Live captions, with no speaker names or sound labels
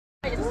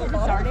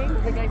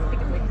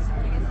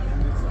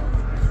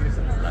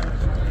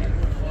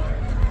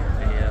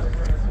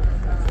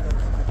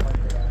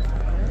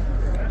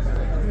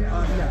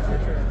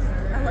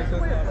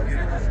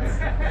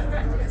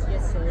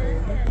Yes,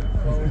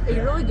 sir.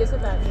 It really gives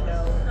it that, you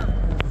know.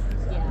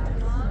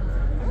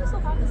 Yeah. I'm so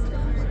happy.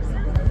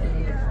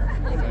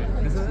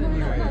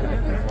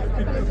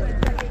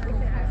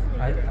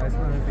 I just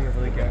want to be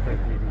able to get her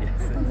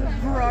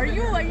 3DS. Bro, are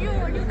you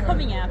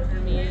coming after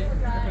me?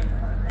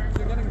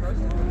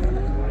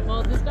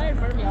 Well, this guy in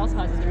front of me also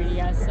has a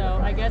 3DS, so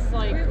I guess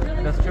like.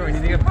 That's true. I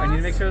need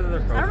to make sure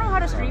that they're. I don't know how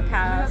to street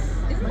pass.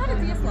 Isn't that a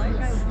DS Lite?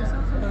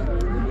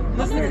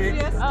 This is a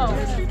DS.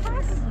 Oh. Street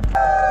pass?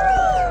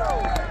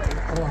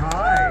 Oh,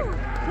 hi.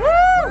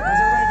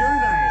 How's everybody doing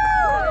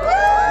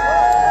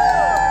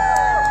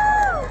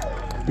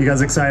tonight? You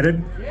guys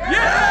excited?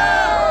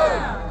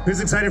 Yeah! Who's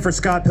excited for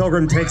Scott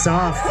Pilgrim Takes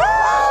Off?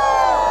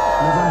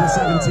 November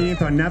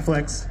 17th on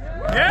Netflix.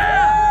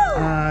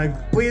 Yeah!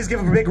 Please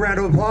give a big round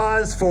of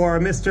applause for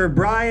Mr.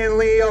 Bryan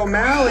Lee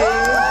O'Malley.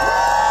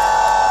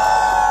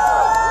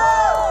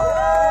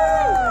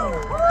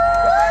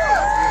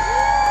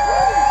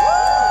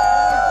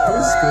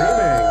 Who's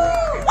screaming?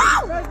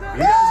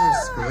 You guys are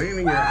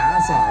screaming your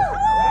ass off.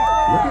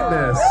 Look at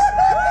this.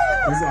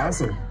 This is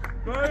awesome.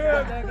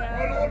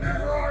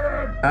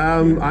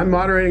 I'm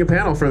moderating a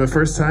panel for the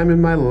first time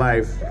in my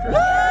life. How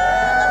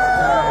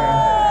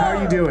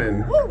are you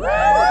doing?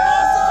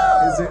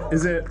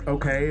 Is it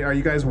okay? Are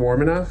you guys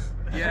warm enough?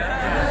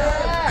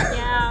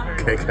 Yeah.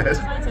 Okay, good.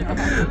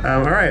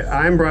 All right,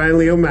 I'm Bryan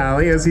Lee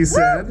O'Malley, as he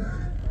said.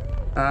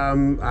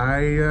 I'm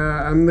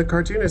the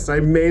cartoonist. I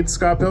made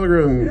Scott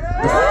Pilgrim the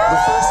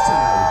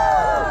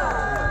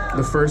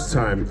first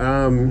time.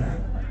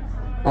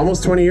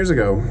 Almost 20 years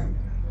ago.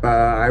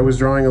 I was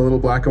drawing a little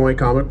black and white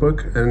comic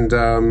book and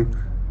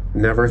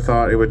never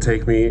thought it would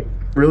take me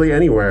really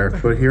anywhere.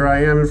 But here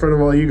I am in front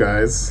of all you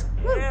guys.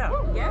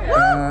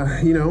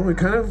 You know, it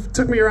kind of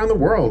took me around the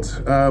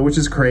world, which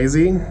is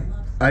crazy.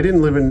 I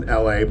didn't live in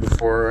LA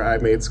before I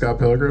made Scott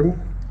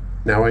Pilgrim.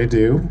 Now I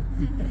do.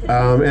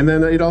 And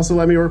then it also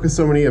let me work with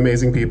so many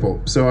amazing people.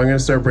 So I'm going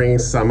to start bringing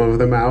some of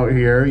them out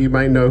here. You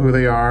might know who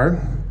they are.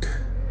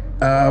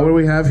 What do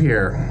we have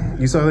here?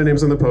 You saw their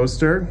names on the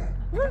poster.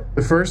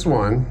 The first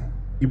one,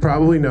 you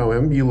probably know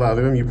him, you love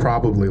him, you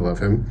probably love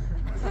him.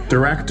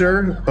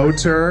 Director,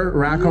 auteur,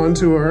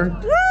 raconteur,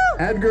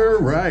 Edgar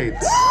Wright.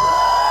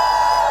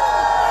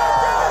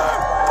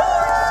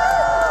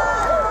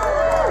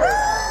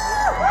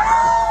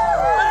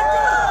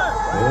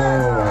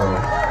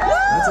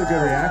 That's a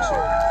good reaction.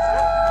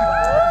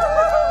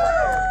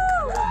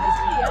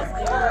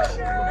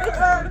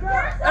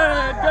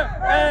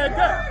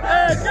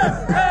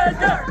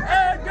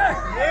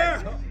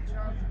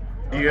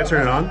 You guys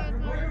turn it on?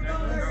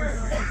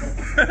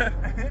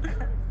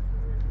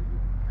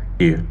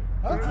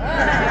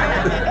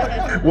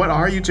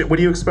 What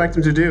do you expect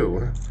him to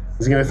do?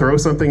 Is he gonna throw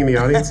something in the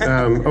audience?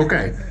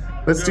 Okay,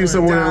 let's do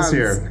someone else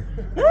here.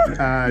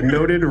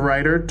 Noted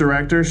writer,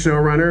 director,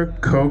 showrunner,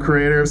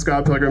 co-creator of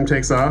Scott Pilgrim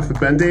Takes Off,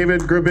 BenDavid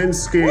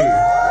Grabinski.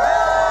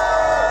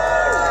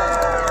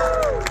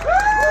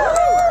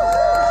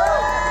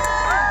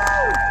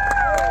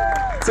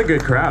 It's a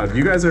good crowd.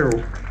 You guys are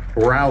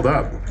riled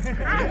up.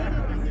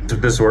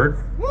 Did this work?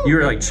 You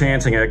were like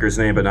chanting Edgar's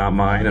name, but not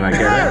mine, and I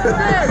get it.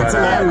 But, It's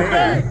a long name.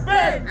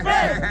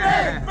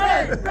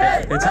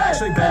 it's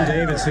actually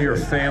BenDavid, so you're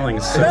failing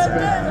so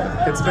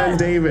bad. It's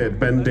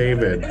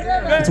BenDavid.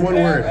 It's one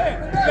word.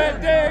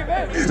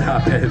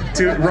 Stop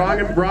it.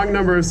 Wrong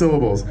number of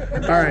syllables.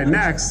 All right,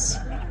 next.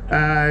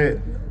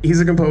 He's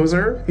a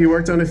composer. He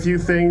worked on a few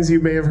things you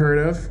may have heard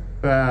of.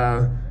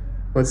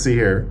 Let's see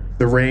here.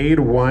 The Raid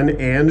 1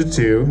 and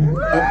 2.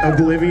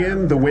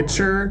 Oblivion, The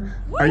Witcher.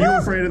 Are You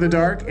Afraid of the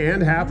Dark?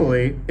 And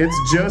Happily, it's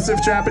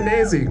Joseph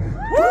Trapanese.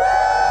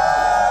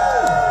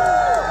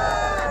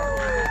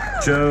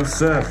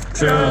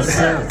 Joseph.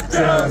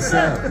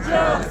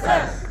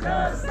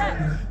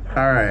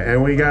 All right,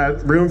 and we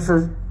got room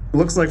for,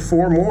 looks like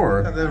 4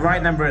 more. The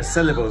right number of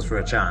syllables for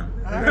a chant.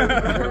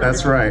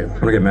 That's right. I'm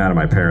gonna get mad at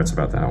my parents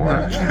about that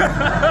one.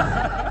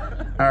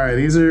 All right,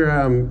 these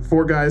are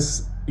 4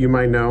 guys you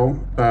might know.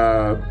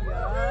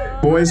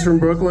 Boys from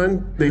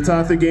Brooklyn. They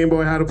taught the Game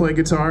Boy how to play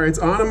guitar. It's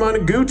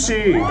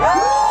Anamanaguchi.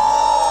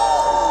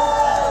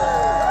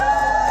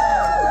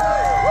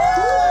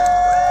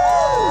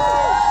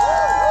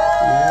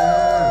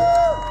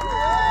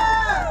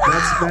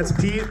 Yeah. That's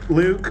Pete,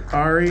 Luke,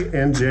 Ari,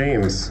 and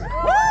James. Hey All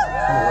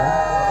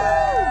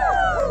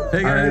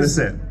right, that's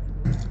it.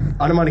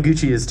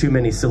 Anamanaguchi is too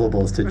many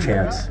syllables to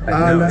chant. That's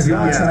I'm not-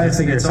 trying to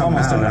figure it's something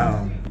almost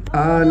out.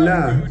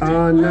 enough.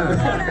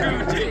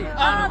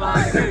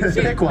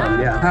 Pick one,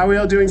 yeah. How are we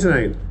all doing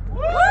tonight?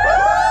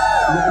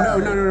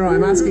 No,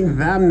 I'm asking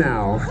them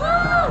now.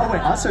 Oh wait,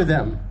 us or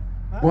them?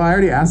 Well, I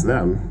already asked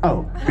them.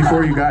 Oh.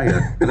 Before you got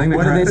here. I think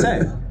What did they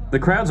say? The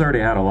crowd's already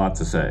had a lot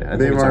to say. I think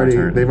They've it's our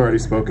turn. already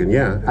spoken,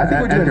 yeah. I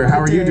think we're doing Edgar, how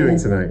are you pretty- doing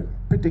tonight?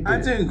 Pretty good.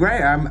 I'm doing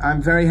great. I'm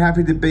very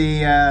happy to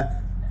be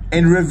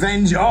in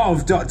Revenge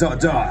of ...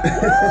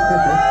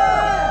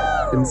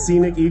 in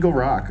scenic Eagle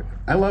Rock.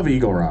 I love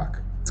Eagle Rock.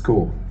 It's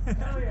cool.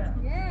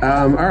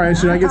 All right,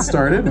 should I get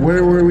started? What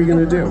are we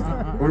going to do?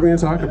 What are we going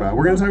to talk about?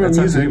 We're going to talk about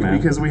music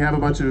because we have a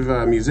bunch of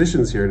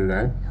musicians here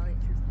today.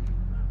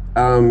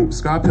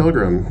 Scott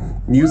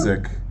Pilgrim,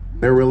 music.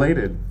 They're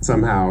related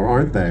somehow,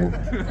 aren't they?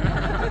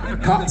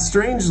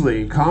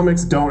 Strangely,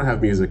 comics don't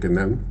have music in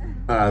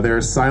them. They're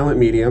a silent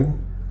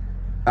medium.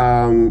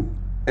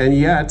 And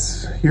yet,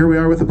 here we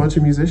are with a bunch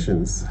of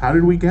musicians. How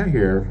did we get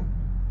here?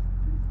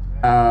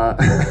 I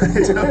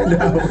don't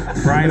know.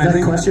 Brian, I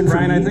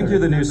think you're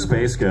the new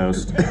space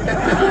ghost.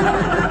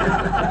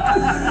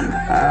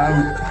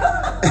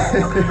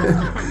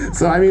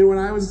 So I mean, when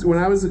I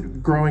was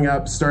growing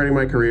up, starting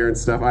my career and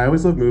stuff, I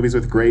always loved movies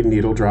with great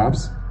needle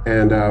drops.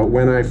 And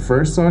when I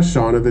first saw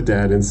Shaun of the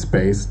Dead and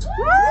Spaced,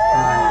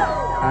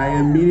 I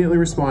immediately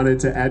responded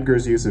to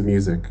Edgar's use of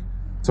music.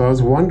 So I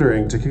was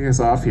wondering, to kick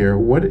us off here,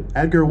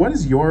 Edgar, what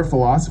is your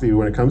philosophy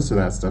when it comes to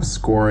that stuff,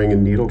 scoring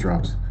and needle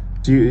drops?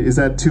 Is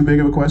that too big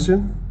of a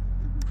question?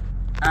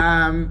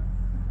 I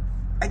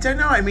don't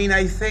know. I mean,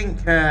 I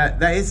think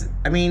that is.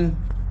 I mean,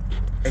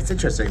 it's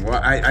interesting.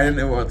 Well, I don't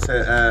know what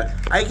to.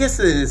 I guess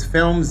there's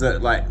films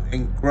that, like,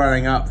 in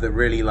growing up, that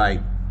really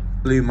like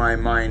blew my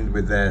mind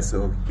with their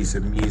sort of use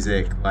of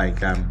music.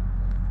 Like,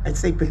 I'd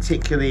say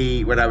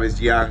particularly when I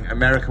was young,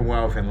 American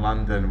Werewolf in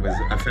London was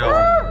a film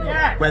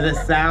where the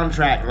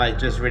soundtrack like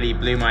just really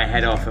blew my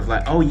head off. Of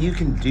like, oh, you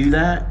can do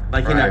that,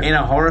 like in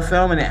a horror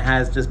film, and it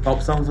has just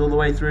pop songs all the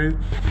way through.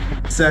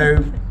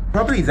 So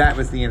probably that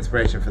was the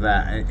inspiration for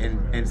that.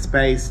 In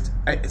Spaced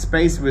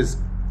was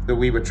that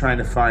we were trying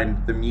to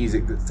find the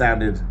music that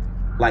sounded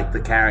like the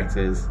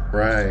characters.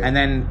 Right. And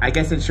then I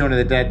guess in Shaun of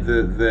the Dead,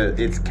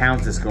 it's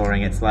counter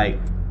scoring. It's like,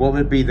 what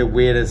would be the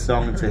weirdest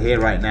song to hear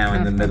right now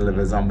in the middle of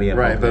a zombie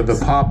apocalypse? Right,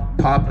 the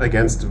pop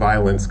against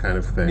violence kind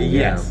of thing.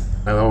 Yes.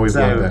 Yeah. I always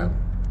loved that.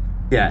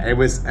 Yeah, it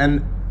was,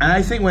 and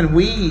I think when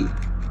we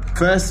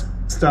first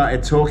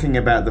started talking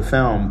about the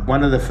film,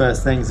 one of the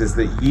first things is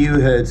that you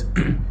had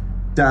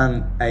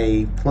done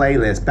a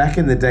playlist back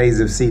in the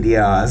days of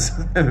CDRs,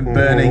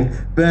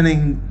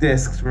 burning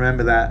discs,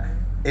 remember that?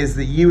 Is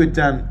that you had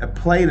done a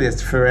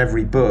playlist for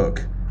every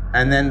book,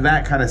 and then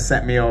that kind of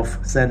set me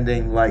off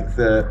sending like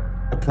a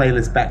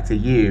playlist back to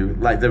you,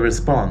 like the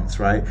response,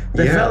 right?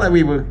 It felt like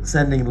we were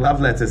sending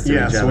love letters to each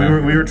other. Yeah,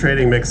 so we were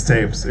trading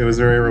mixtapes. It was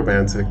very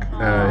romantic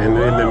in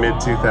the mid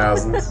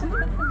 2000s.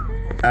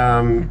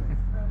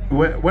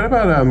 What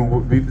about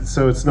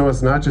so it's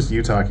not just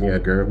you talking,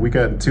 Edgar. We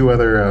got two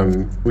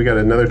other we got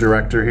another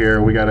director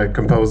here. We got a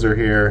composer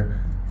here.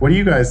 What do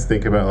you guys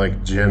think about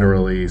like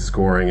generally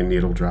scoring and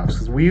needle drops?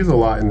 Because we use a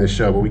lot in this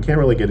show, but we can't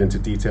really get into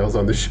details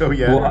on the show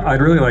yet. Well,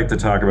 I'd really like to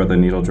talk about the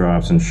needle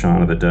drops in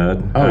Shaun of the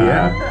Dead. Oh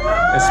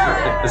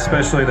yeah,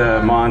 especially the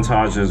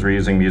montages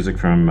reusing music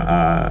from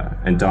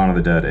and Dawn of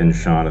the Dead and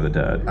Shaun of the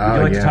Dead. Would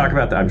you like to talk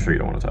about that? I'm sure you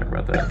don't want to talk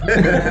about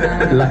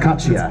that. La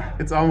Caccia.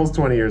 It's almost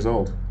 20 years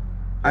old.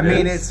 I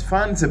mean, it's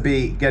fun to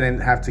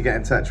have to get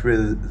in touch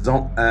with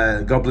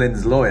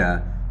Goblin's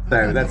lawyer.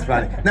 So that's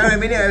funny. No, I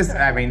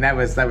mean that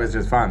was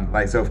just fun.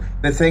 Like, so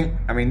the thing.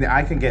 I mean,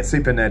 I can get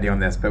super nerdy on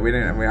this, but I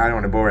don't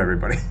want to bore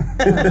everybody.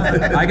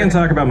 I can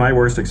talk about my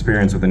worst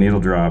experience with the needle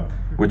drop,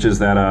 which is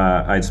that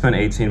I'd spent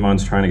 18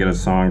 months trying to get a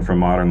song from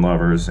Modern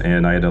Lovers,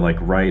 and I had to like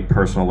write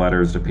personal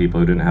letters to people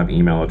who didn't have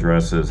email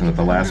addresses, and at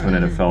the last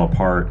minute it fell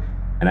apart,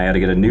 and I had to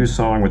get a new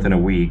song within a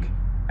week.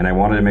 And I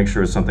wanted to make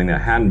sure it was something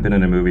that hadn't been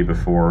in a movie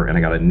before, and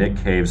I got a Nick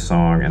Cave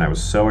song, and I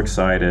was so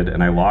excited,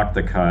 and I locked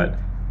the cut.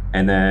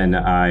 And then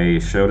I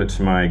showed it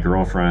to my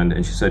girlfriend,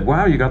 and she said,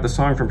 "Wow, you got the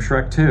song from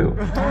Shrek 2."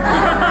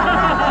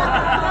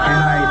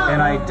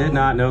 and I did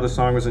not know the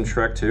song was in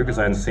Shrek 2 because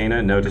I hadn't seen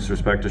it. No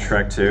disrespect to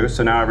Shrek 2.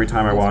 So now every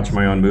time I watch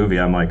my own movie,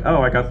 I'm like,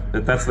 "Oh,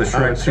 that's the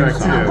Shrek 2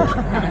 song."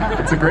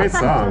 It's a great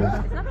song.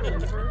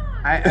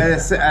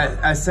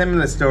 A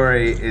similar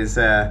story is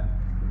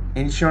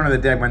in Shaun of the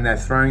Dead, when they're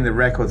throwing the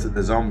records at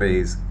the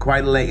zombies.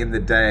 Quite late in the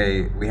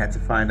day, we had to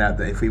find out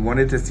that if we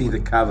wanted to see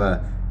the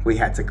cover, we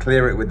had to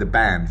clear it with the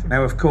band.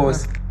 Now, of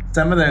course,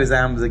 some of those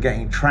albums are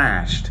getting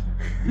trashed.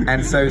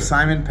 And so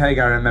Simon Pegg,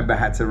 I remember,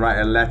 had to write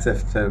a letter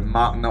to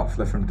Mark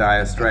Knopfler from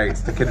Dire Straits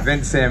to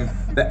convince him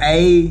that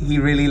A, he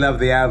really loved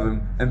the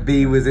album, and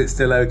B, was it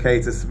still okay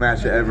to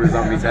smash it over a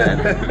zombie's head.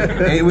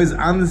 It was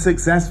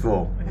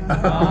unsuccessful.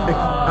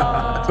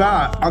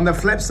 But on the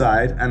flip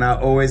side, and I'll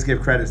always give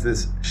credit to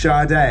this,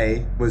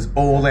 Sade was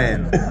all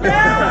in.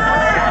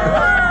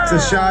 So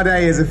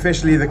Sade is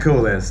officially the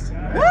coolest.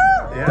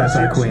 Yeah, That's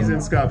our queen. She's in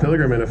Scott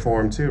Pilgrim in a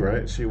form too,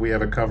 right? We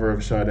have a cover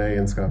of Sade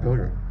in Scott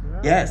Pilgrim.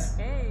 Yes.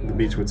 The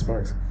Beachwood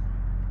Sparks.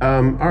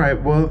 All right,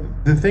 well,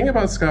 the thing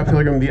about Scott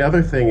Pilgrim, the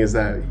other thing is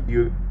that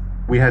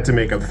we had to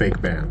make up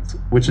fake bands,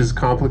 which is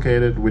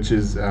complicated, which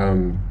is,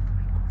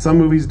 some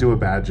movies do a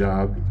bad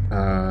job,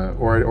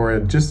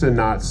 or just a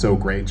not so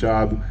great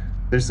job.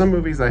 There's some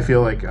movies I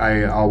feel like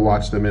I'll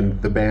watch them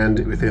and the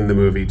band within the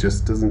movie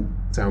just doesn't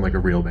sound like a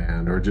real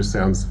band, or just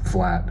sounds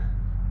flat.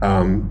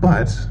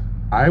 But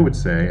I would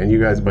say, and you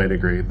guys might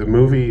agree, the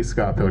movie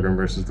Scott Pilgrim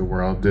vs. the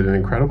World did an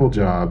incredible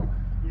job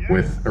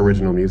with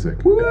original music.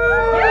 And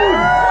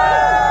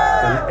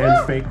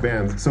fake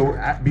bands. So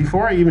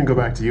before I even go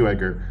back to you,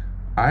 Edgar,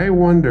 I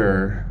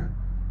wonder,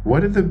 what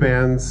did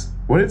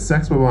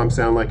Sex Bomb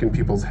sound like in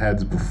people's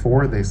heads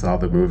before they saw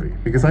the movie?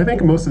 Because I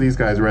think most of these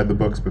guys read the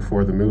books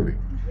before the movie.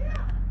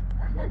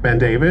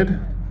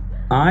 BenDavid?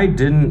 I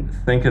didn't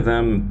think of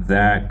them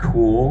that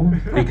cool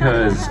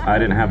because I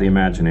didn't have the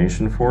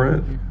imagination for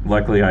it.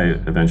 Luckily, I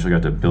eventually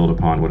got to build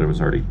upon what it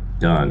was already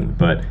done.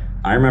 But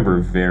I remember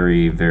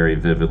very, very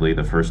vividly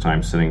the first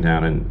time sitting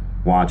down and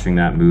watching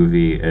that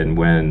movie, and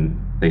when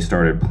they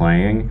started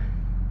playing,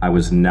 I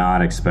was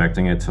not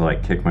expecting it to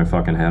like kick my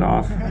fucking head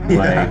off.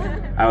 Like,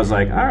 I was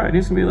like, all right,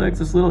 it's gonna be like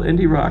this little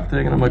indie rock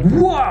thing, and I'm like,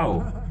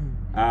 whoa!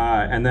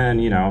 And then,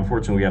 you know,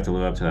 unfortunately, we have to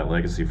live up to that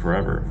legacy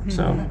forever.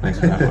 So, thanks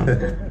for that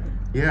one.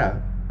 Yeah.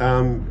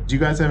 Do you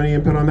guys have any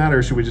input on that,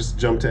 or should we just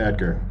jump to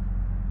Edgar?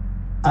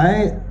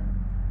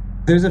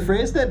 There's a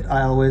phrase that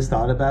I always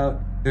thought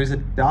about. There's a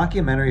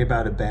documentary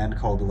about a band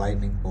called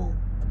Lightning Bolt,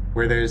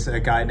 where there's a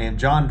guy named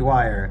John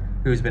Dwyer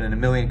who's been in a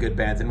million good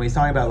bands, and when he's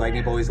talking about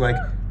Lightning Bolt, he's like,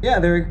 yeah,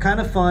 they're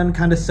kind of fun,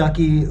 kind of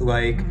sucky,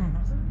 like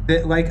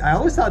I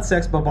always thought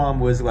Sex Bomb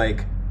was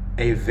like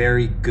a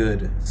very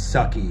good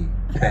sucky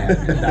band,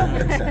 if that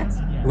makes sense.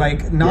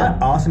 Like,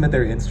 not awesome at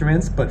their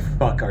instruments, but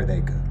fuck are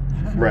they good.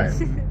 Right.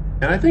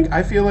 And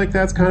I feel like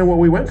that's kind of what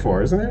we went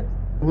for, isn't it?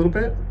 A little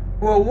bit?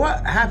 Well,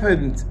 what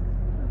happened,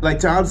 like,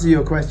 to answer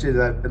your question,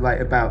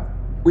 about,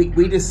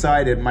 we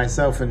decided,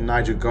 myself and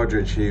Nigel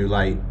Godrich, who,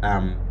 like,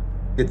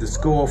 did the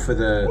score for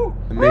the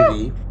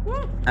movie,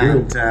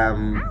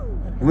 and,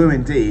 woo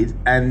indeed,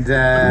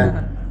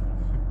 and,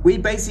 we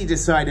basically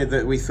decided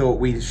that we thought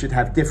we should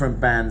have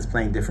different bands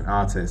playing different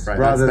artists. Right,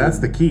 that's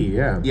the key,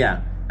 yeah.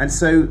 Yeah. And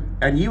so,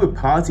 and you were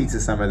party to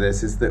some of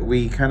this, is that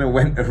we kind of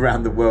went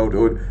around the world,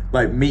 or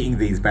like meeting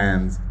these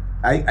bands.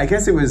 I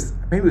guess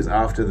maybe it was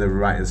after the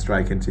writer's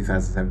strike in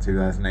 2007,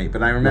 2008,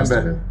 but I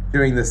remember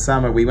during the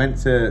summer we went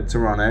to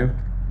Toronto,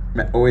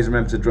 always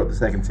remember to drop the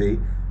second T.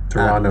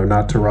 Toronto,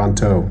 not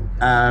Toronto.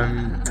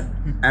 And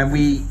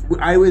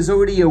I was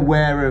already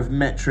aware of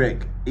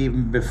Metric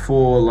even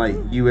before like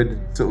you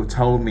had sort of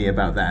told me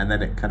about that, and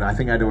then it kind of, I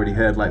think I'd already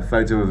heard like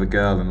Photo of a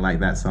Girl and like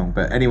that song,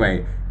 but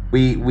anyway,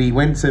 we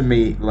went to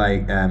meet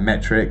like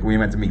Metric, we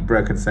went to meet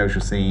Broken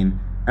Social Scene,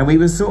 and we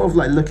were sort of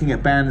like looking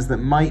at bands that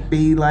might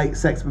be like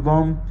Sex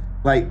Bomb,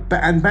 like,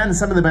 and bands,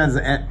 some of the bands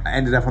that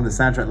ended up on the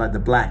soundtrack, like the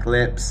Black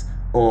Lips,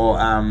 or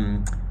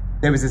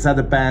there was this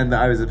other band that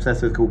I was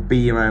obsessed with called Be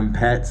Your Own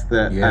Pet,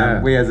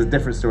 that we have a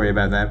different story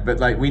about them, but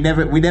like we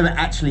never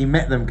actually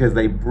met them because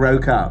they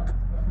broke up.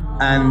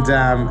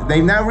 And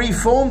they've now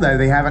reformed, though.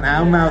 They have an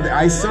album out.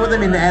 I saw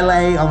them in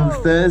LA on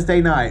Thursday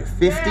night,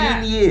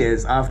 15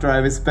 years after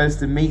I was supposed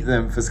to meet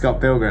them for Scott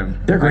Pilgrim.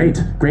 They're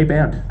great. Great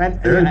band.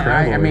 They're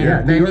incredible. I mean,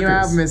 yeah. their new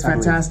album is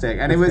fantastic.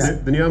 And it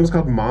was... The new album's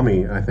called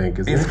Mommy, I think,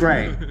 isn't it? It's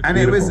great. And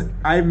it was...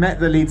 I met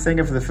the lead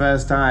singer for the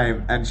first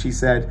time, and she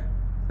said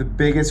the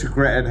biggest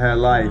regret in her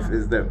life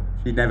is that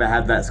she never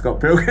had that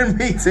Scott Pilgrim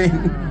meeting.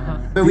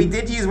 But we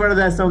did use one of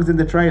their songs in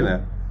the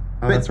trailer.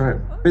 Oh, that's right.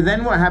 But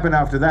then what happened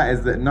after that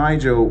is that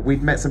Nigel,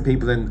 we'd met some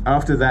people, and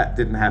after that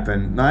didn't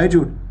happen,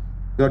 Nigel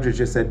Godrich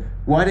just said,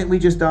 why didn't we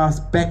just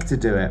ask Beck to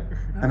do it?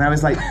 And I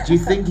was like, do you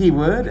think he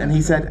would? And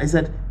I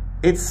said,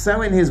 it's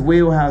so in his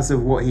wheelhouse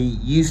of what he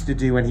used to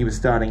do when he was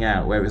starting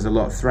out, where it was a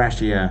lot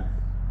thrashier.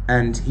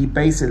 And he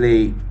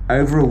basically,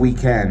 over a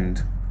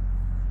weekend,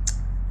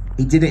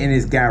 he did it in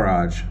his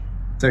garage.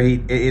 So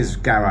it is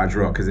garage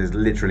rock, because it's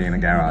literally in a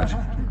garage.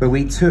 But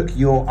we took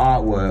your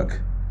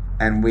artwork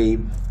and we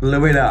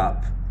blew it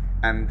up,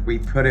 and we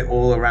put it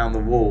all around the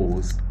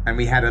walls, and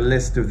we had a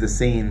list of the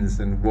scenes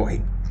and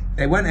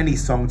there weren't any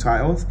song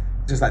titles,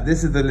 just like,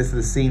 this is the list of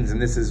the scenes,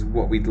 and this is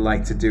what we'd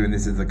like to do, and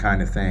this is the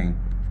kind of thing.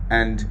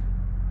 And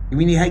I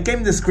mean, he gave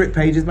him the script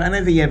pages, but I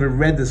don't think he ever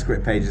read the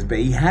script pages, but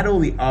he had all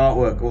the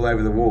artwork all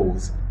over the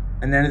walls.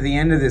 And then at the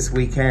end of this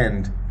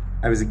weekend,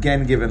 I was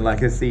again given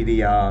like a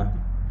CDR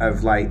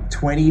of like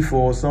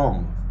 24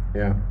 songs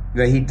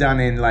that he'd done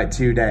in like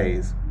 2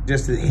 days,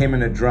 just him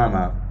and a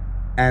drummer.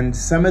 And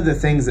some of the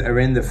things that are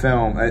in the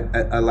film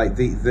are like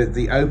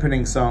the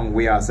opening song,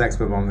 We Are Sex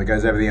Bomb, that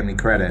goes over the ending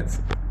credits,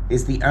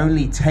 is the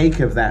only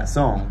take of that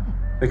song,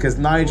 because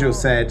Nigel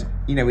said,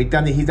 you know, he's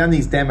done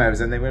these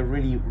demos and they were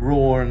really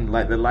raw, and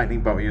like the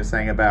lightning bolt you were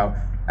saying about,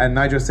 and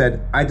Nigel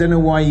said, I don't know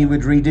why you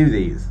would redo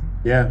these.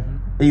 Yeah.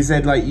 He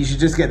said, like, you should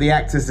just get the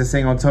actors to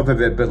sing on top of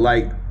it, but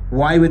like,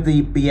 why would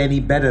they be any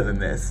better than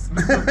this?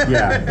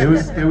 Yeah,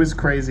 it was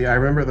crazy. I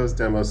remember those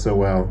demos so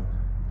well.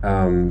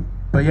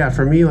 But yeah,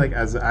 for me, like,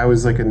 as I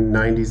was like a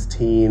 90s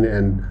teen,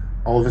 and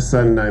all of a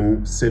sudden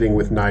I'm sitting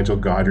with Nigel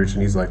Godrich,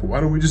 and he's like, why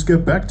don't we just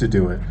get Beck to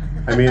do it?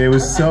 I mean, it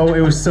was so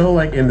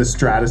like in the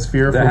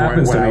stratosphere that from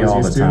happens what to I me was all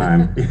used the to.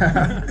 time.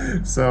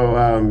 Yeah. So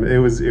it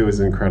was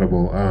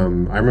incredible.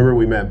 I remember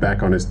we met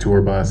Beck on his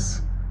tour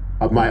bus.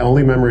 My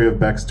only memory of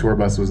Beck's tour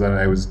bus was that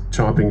I was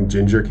chomping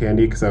ginger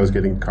candy because I was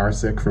getting car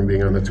sick from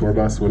being on the tour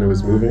bus when it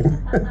was moving.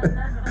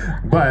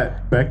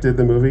 But Beck did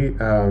the movie.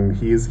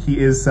 He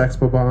is Sex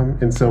Bomb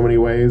in so many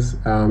ways,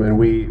 and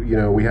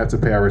we have to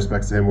pay our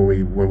respects to him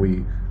when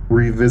we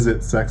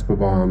revisit Sex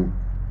Bomb.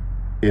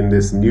 in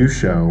this new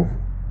show.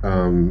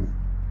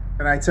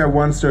 Can I tell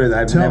one story that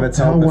I've never told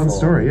Tell before? one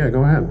story. Yeah,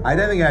 go ahead. I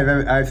don't think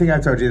I think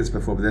I've told you this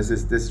before, but this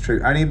is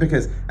true. Only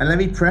because, and let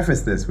me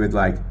preface this with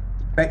like,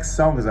 Beck's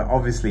songs are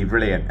obviously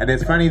brilliant, and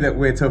it's funny that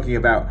we're talking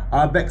about,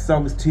 are Beck's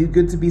songs too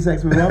good to be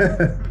Sex with Love?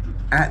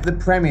 At the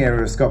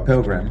premiere of Scott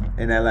Pilgrim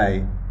in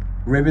LA,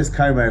 Rivers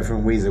Cuomo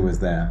from Weezer was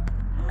there,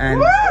 and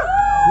he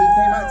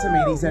came up to me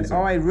and he said,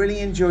 "Oh, I really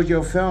enjoyed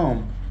your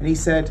film," and he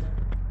said,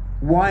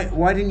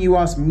 "Why didn't you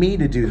ask me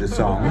to do the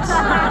songs?"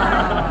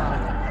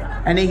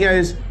 And he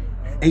goes,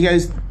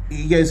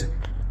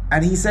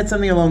 and he said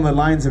something along the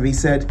lines of, he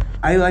said,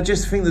 I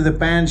just think that the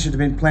band should have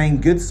been playing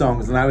good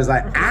songs. And I was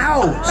like,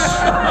 ouch!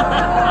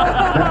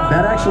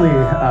 That actually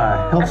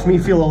helps me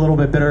feel a little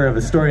bit better of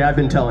a story I've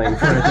been telling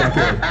for a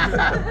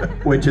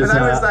decade. Which is, And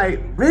I was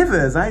like,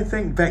 Rivers, I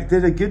think Beck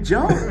did a good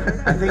job.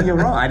 I think you're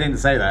wrong. I didn't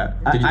say that.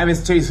 I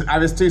was too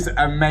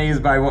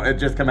amazed by what had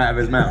just come out of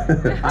his mouth.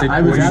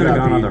 I was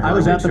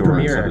at the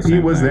premiere. He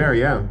was there,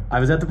 yeah. I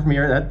was at the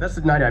premiere. That's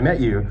the night I met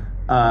you.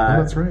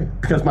 That's right.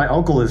 Because my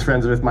uncle is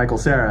friends with Michael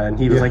Cera, and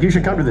he was like, "You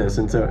should come to this."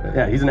 And so,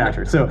 yeah, he's an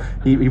actor. So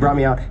he brought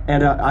me out,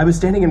 and I was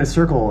standing in a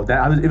circle.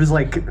 It was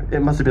like, it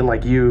must have been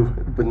like you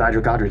with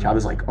Nigel Godrich. I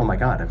was like, oh my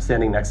god, I'm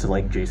standing next to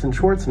like Jason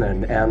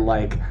Schwartzman and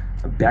like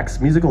Beck's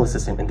musical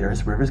assistant, and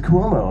there's Rivers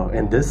Cuomo,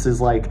 and this is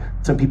like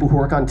some people who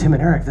work on Tim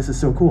and Eric. This is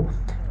so cool.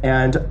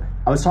 And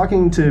I was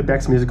talking to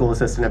Beck's musical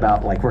assistant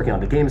about like working on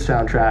the game's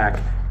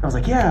soundtrack. I was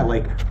like, yeah,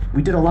 like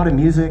we did a lot of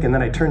music, and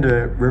then I turned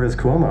to Rivers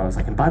Cuomo. I was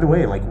like, and by the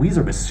way, like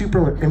Weezer was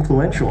super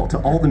influential to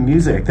all the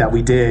music that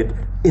we did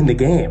in the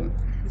game.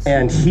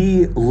 And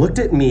he looked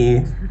at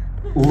me,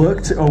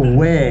 looked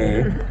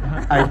away.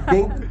 I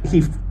think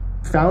he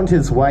found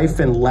his wife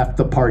and left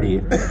the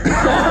party.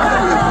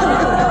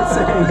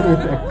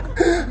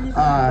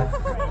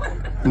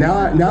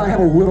 Now I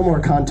have a little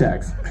more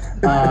context.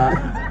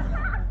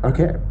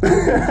 Okay.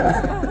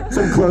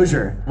 Some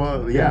closure.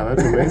 Well, yeah,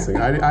 that's amazing.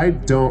 I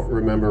don't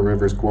remember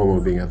Rivers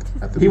Cuomo being at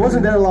the He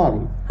wasn't there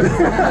long.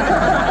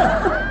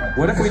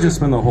 What if we just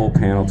spend the whole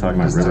panel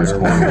talking about Rivers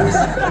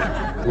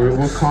Cuomo?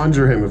 We'll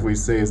conjure him if we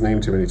say his name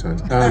too many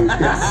times.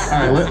 Yes.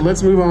 All right,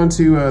 let's move on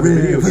to the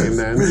video game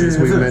then, since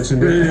we've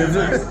mentioned it.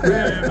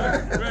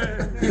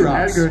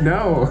 Edgar,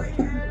 no.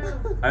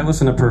 I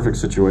listened to Perfect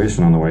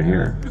Situation on the way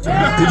here. Did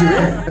you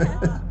really?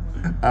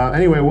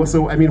 Anyway, well,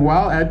 so I mean,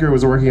 while Edgar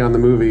was working on the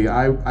movie,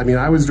 I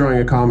was drawing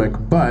a comic,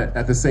 but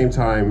at the same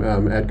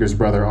time, Edgar's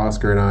brother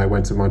Oscar and I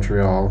went to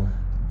Montreal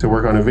to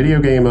work on a video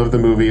game of the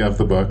movie of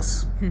the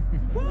books.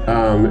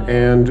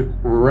 And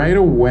right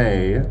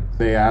away,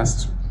 they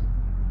asked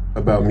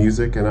about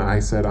music, and I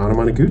said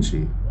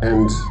Anamanaguchi.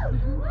 And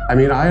I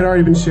mean, I had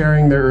already been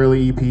sharing their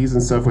early EPs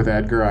and stuff with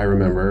Edgar, I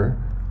remember.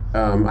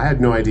 I had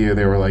no idea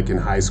they were like in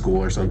high school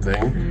or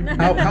something.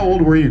 How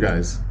old were you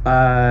guys?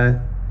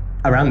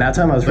 Around that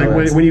time, I was like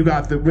when you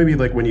got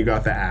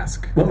the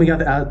ask. When we got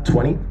the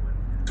 20.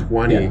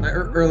 20. Yeah,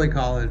 early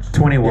college.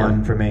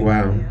 21 for me.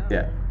 Wow.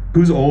 Yeah.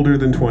 Who's older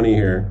than 20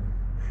 here?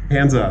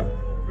 Hands up.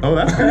 Oh,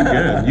 that's pretty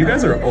good. You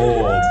guys are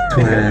old.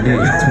 20.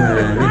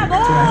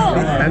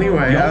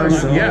 Anyway,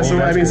 yeah. So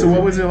I mean, so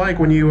what was it like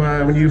when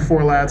you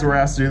four lads were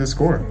asked to do the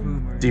score?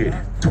 Dude,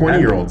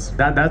 20-year-olds.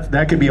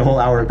 That could be a whole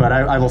hour, but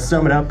I will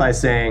sum it up by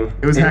saying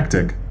it was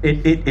hectic.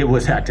 It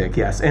was hectic,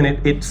 yes, and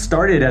it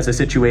started as a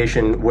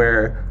situation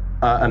where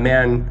a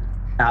man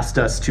asked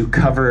us to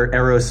cover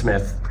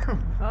Aerosmith,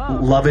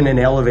 "Love in an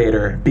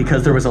Elevator,"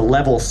 because there was a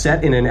level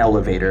set in an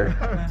elevator.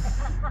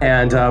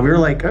 And we were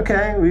like,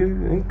 okay, we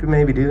could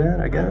maybe do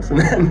that, I guess. And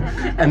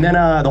then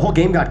the whole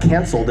game got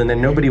canceled, and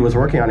then nobody was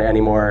working on it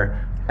anymore.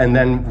 And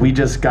then we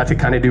just got to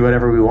kind of do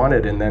whatever we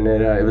wanted, and then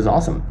it was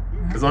awesome.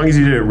 As long as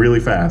you did it really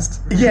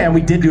fast. Yeah, and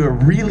we did do it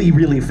really,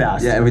 really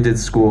fast. Yeah, and we did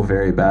school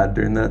very bad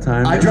during that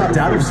time. I dropped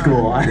out of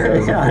school. I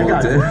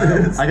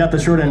got the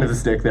short end of the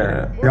stick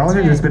there. Y'all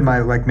have just been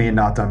like me and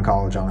not done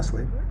college,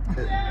 honestly.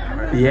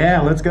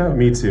 Yeah, let's go.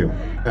 Me too.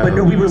 But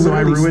no, we were so I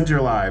literally ruined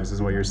your lives,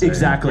 is what you're saying.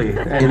 Exactly.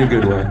 In a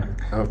good way.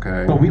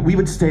 Okay. But we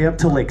would stay up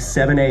till like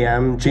 7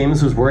 a.m.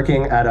 James was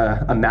working at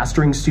a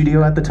mastering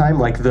studio at the time,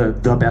 like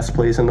the best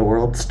place in the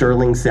world,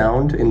 Sterling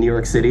Sound in New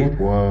York City.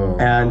 Whoa.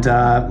 And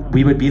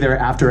we would be there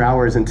after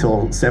hours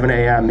until 7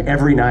 a.m.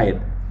 every night,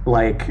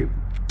 like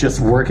just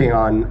working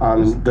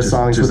on the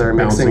songs with our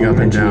mixing bouncing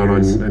up and down on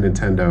engineers.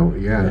 a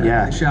Nintendo. Yeah.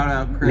 Yeah. Shout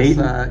out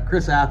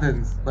Chris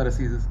Athens. Let us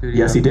use the studio.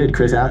 Yes, he did.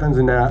 Chris Athens.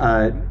 And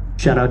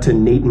shout out to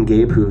Nate and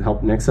Gabe, who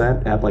helped mix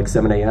that at like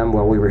 7 a.m.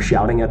 while we were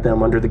shouting at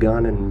them under the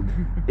gun. And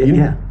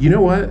you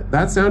know what?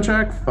 That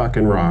soundtrack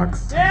fucking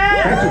rocks.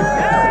 Thank you.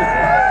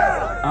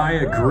 I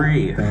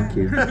agree. Thank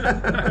you.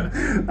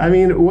 I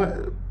mean,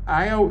 what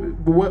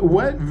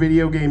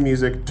video game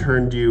music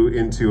turned you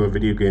into a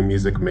video game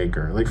music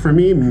maker? Like for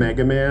me,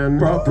 Mega Man.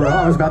 Bro,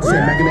 I was about to say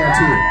Mega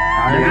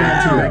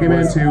Man 2. Mega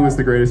Man 2 was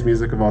the greatest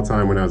music of all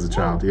time when I was a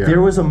child. Yeah.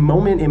 There was a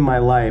moment in my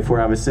life where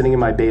I was sitting in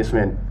my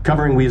basement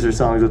covering Weezer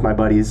songs with my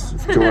buddies,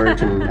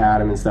 George and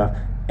Adam and stuff.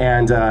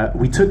 And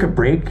we took a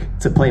break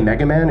to play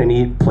Mega Man and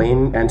eat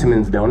plain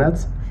Entenmann's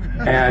donuts.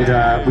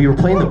 And we were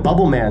playing the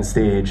Bubble Man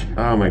stage.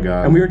 Oh my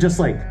god. And we were just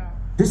like,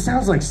 this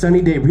sounds like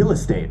Sunny Day Real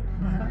Estate.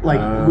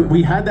 Like,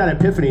 we had that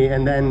epiphany,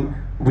 and then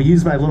we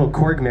used my little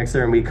Korg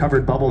mixer, and we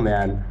covered Bubble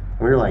Man, and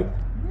we were like,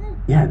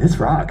 yeah, this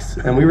rocks.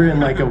 And we were in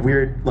like a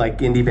weird like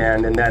indie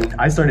band, and then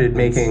I started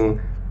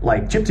making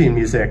like chiptune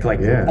music like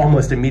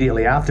almost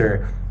immediately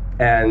after.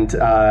 And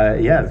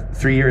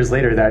 3 years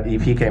later, that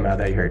EP came out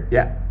that you heard.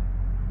 Yeah.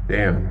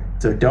 Damn.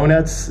 So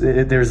donuts,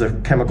 there's a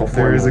chemical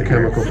formula. There is a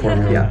chemical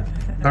formula. Yeah.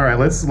 All right,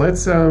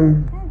 let's how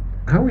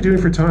are we doing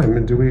for time?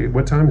 And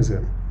what time is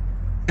it?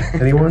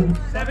 Anyone?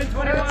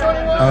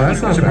 7:21. Oh,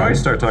 that's not We should bad. probably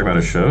start talking about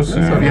a show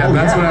soon. Yeah,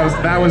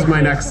 that was my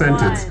next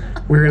sentence.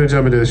 We're gonna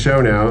jump into the show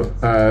now.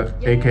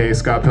 AKA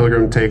Scott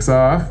Pilgrim Takes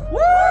Off.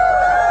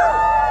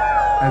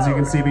 As you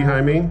can see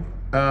behind me,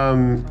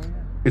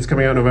 it's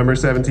coming out November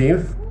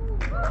 17th.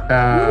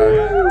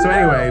 So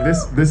anyway,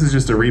 this is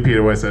just a repeat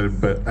of what I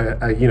said, but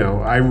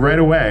I right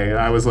away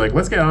I was like,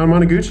 let's get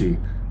Anamanaguchi.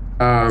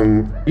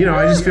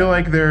 I just feel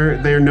like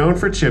they're known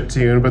for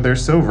chiptune, but they're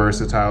so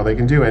versatile. They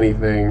can do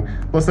anything.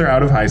 Plus, they're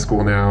out of high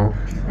school now.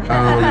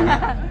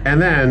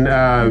 And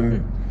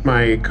then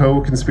my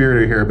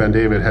co-conspirator here,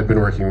 BenDavid, had been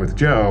working with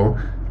Joe.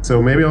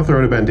 So maybe I'll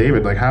throw to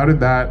BenDavid. Like, how did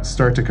that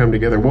start to come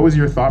together? What was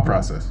your thought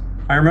process?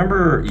 I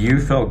remember you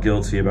felt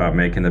guilty about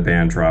making the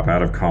band drop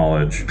out of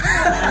college,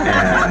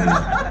 and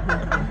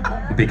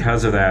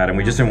because of that, and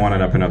we just didn't want to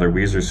end up in another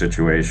Weezer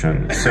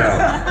situation. So,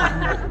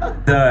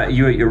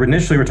 you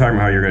initially were talking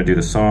about how you were going to do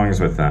the songs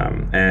with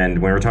them,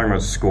 and when we were talking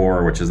about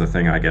score, which is the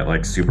thing I get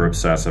like super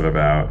obsessive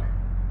about,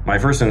 my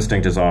first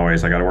instinct is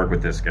always I got to work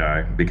with this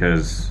guy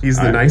because he's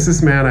the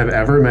nicest man I've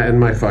ever met in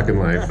my fucking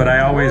life. But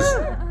I always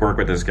work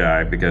with this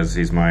guy because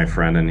he's my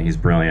friend and he's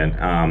brilliant.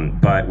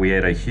 But we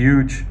had a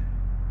huge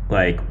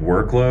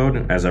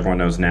workload, as everyone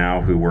knows now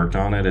who worked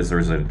on it, is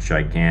there's a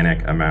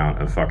gigantic amount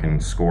of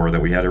fucking score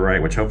that we had to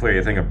write, which hopefully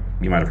I think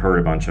you might have heard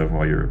a bunch of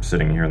while you're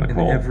sitting here in the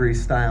cold. Every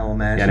style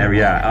imaginable.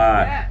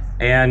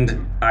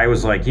 And I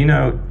was like,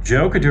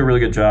 Joe could do a really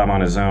good job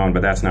on his own,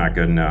 but that's not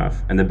good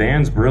enough. And the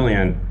band's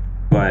brilliant,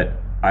 but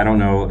I don't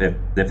know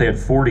if they had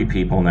 40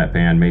 people in that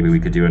band, maybe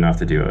we could do enough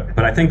to do it.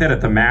 But I think that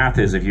the math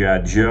is if you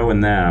had Joe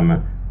and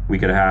them, we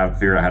could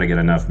figure out how to get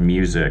enough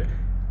music.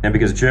 And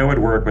because Joe had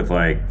worked with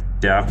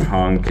Daft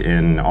Punk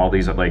and all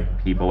these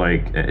people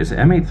is it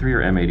M83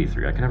 or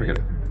M83? I can never get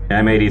it.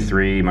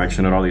 M83, Mike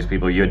Shinoda, all these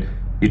people. You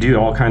do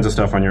all kinds of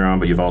stuff on your own,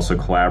 but you've also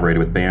collaborated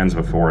with bands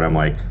before. And I'm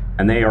like,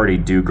 and they already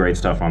do great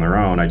stuff on their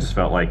own. I just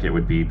felt like it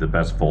would be the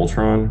best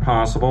Voltron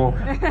possible.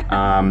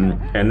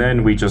 And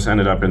then we just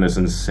ended up in this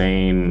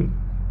insane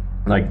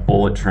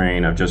bullet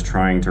train of just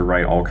trying to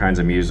write all kinds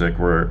of music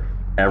where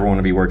everyone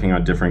would be working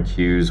on different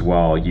cues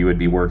while you would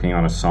be working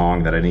on a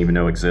song that I didn't even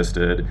know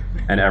existed,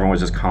 and everyone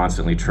was just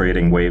constantly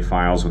trading wave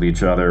files with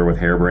each other with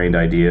harebrained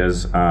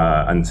ideas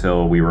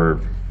until we were,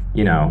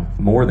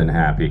 more than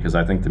happy, because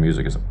I think the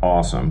music is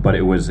awesome, but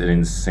it was an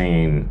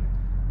insane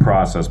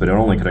process, but it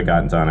only could have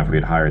gotten done if we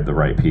had hired the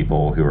right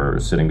people who are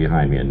sitting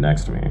behind me and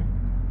next to me.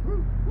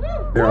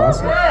 They're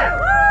awesome.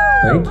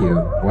 Thank you.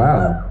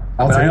 Wow.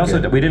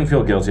 We didn't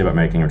feel guilty about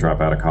making him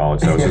drop out of college.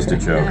 That was just a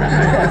joke.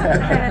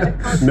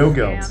 No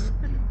guilt.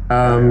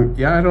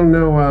 I don't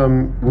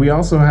know. We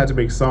also had to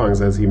make songs,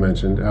 as he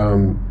mentioned.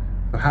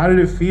 How did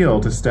it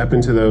feel to step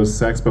into those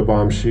Sex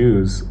Bomb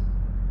shoes?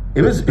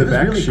 It was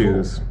Beck really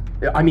shoes.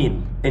 Cool. I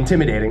mean,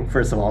 intimidating,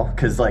 first of all,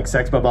 because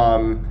Sex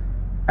Bomb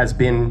has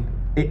been.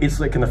 It's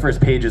in the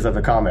first pages of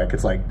the comic.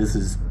 It's this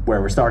is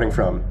where we're starting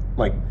from.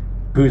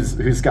 Who's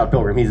Scott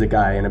Pilgrim? He's a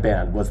guy in a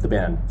band. What's the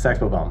band? Sex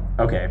Bomb.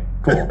 Okay,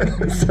 cool.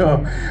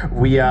 So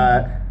we,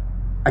 when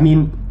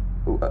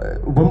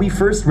we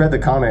first read the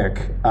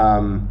comic,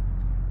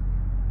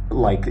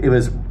 it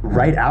was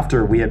right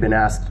after we had been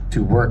asked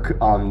to work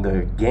on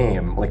the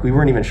game. We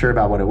weren't even sure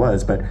about what it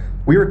was, but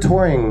we were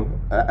touring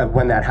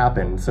when that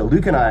happened. So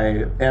Luke and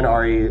I and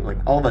Ari,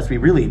 all of us, we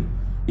really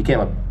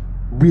became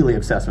really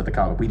obsessed with the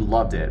comic. We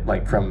loved it,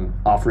 from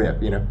off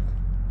rip,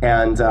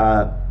 And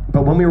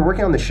but when we were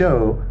working on the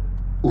show,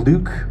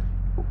 Luke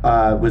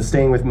was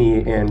staying with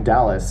me in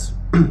Dallas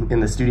in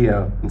the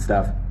studio and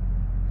stuff,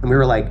 and we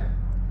were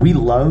we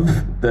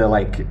love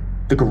the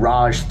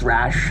garage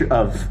thrash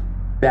of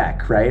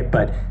Beck, right?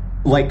 But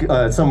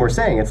some were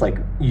saying, it's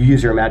you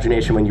use your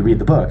imagination when you read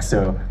the book,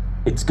 so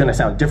it's gonna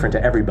sound different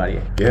to everybody.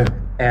 Yeah.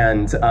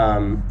 And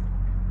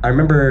I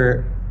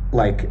remember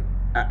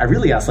I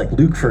really asked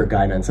Luke for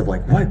guidance of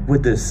what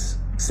would this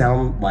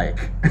sound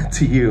like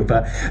to you,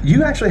 but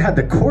you actually had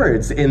the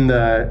chords in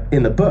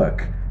the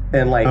book.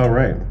 And oh,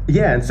 right.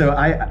 Yeah, and so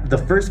the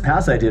first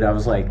pass I did, I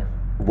was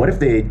what if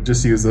they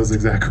just use those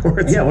exact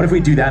chords? Yeah, what if we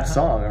do that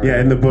song?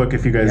 Yeah, in the book,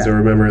 if you guys don't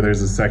remember,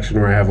 there's a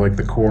section where I have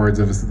the chords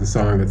of the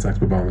song that Sex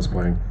Bomb is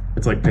playing.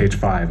 It's page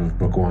 5 of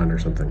book 1 or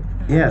something.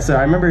 Yeah, so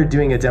I remember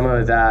doing a demo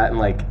of that and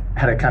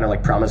had a kind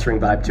of promise ring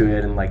vibe to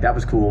it, and that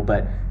was cool.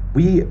 But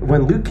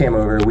when Luke came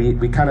over,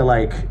 we kind of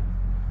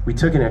we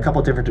took in a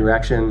couple different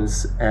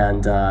directions,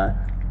 and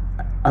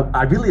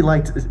I really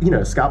liked,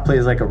 Scott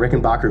plays a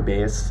Rickenbacker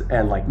bass,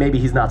 and maybe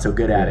he's not so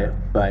good at it,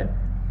 but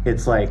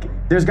it's like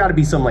there's got to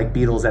be some like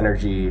Beatles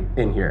energy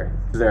in here.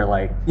 They're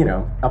like, you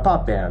know, a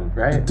pop band,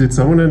 right? Did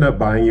someone end up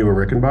buying you a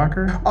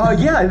Rickenbacker?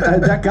 Yeah,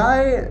 that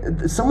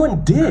guy,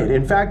 someone did.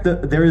 In fact,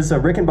 there is a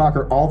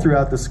Rickenbacker all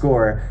throughout the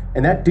score,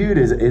 and that dude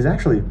is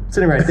actually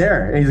sitting right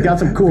there, and he's got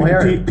some cool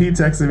hair. Pete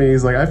texted me,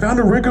 he's like, I found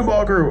a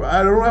Rickenbacker,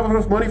 I don't have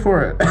enough money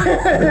for it.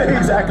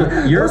 Exactly.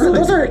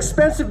 Those are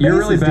expensive basses, You're a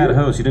really bad dude.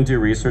 host. You didn't do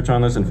research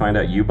on this and find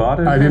out you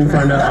bought it? I didn't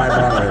find out I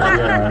bought it,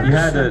 yeah. You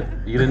had to,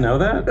 you didn't know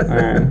that? All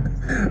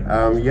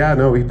right. Yeah,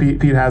 no,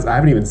 Pete has, I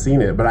haven't even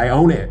seen it, but I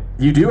own it.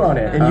 You do own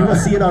it, and you will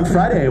see it on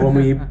Friday when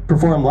we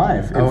perform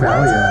live. Oh,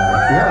 hell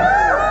yeah.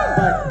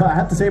 Yeah. But I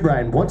have to say,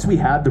 Brian, once we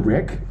had the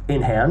Rick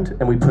in hand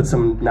and we put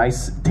some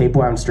nice tape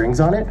wound strings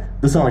on it,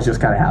 the songs just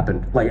kind of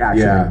happened. Like,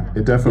 actually. Yeah,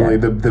 it definitely,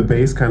 the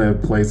bass kind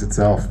of plays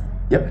itself.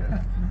 Yep.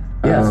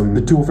 Yeah, it's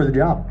the tool for the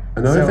job.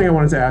 Another thing I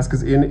wanted to ask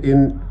is do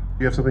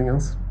you have something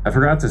else? I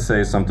forgot to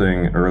say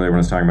something earlier when I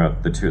was talking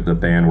about the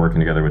band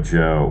working together with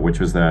Joe, which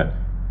was that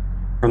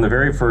from the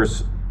very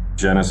first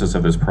genesis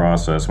of this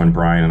process, when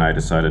Brian and I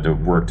decided to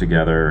work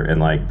together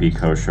and like be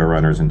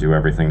co-showrunners and do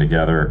everything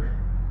together,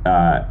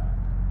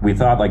 we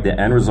thought like the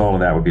end result of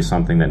that would be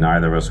something that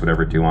neither of us would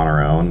ever do on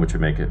our own, which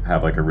would make it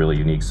have like a really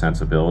unique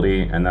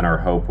sensibility. And then our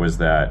hope was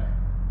that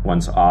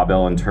once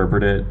Abel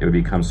interpreted it, it would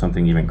become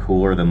something even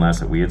cooler than less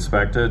that we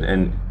expected.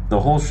 And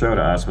the whole show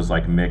to us was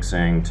like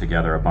mixing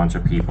together a bunch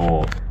of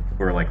people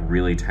who are like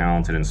really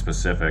talented and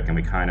specific, and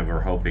we kind of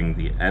were hoping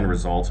the end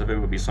result of it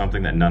would be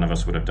something that none of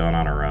us would have done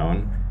on our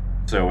own.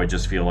 So I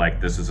just feel like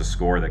this is a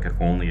score that could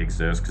only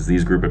exist because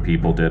these group of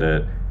people did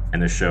it,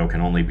 and the show can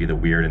only be the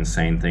weird,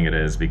 insane thing it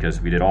is because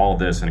we did all of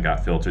this and it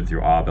got filtered through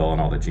Abel and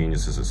all the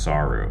geniuses at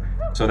Saru.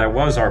 So that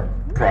was our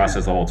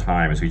process the whole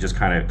time, is we just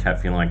kind of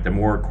kept feeling like the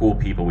more cool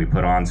people we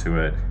put onto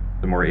it,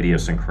 the more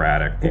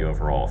idiosyncratic the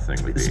overall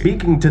thing would be.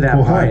 Speaking to that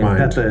point,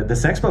 that the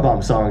Sex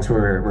Bomb songs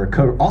were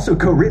also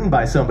co-written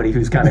by somebody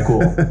who's kind of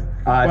cool.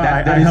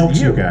 I helped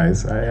you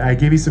guys. I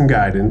gave you some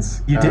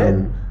guidance. You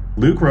did.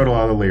 Luke wrote a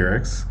lot of the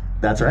lyrics.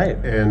 That's right.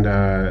 And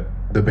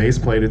the bass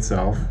played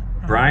itself.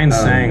 Brian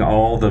sang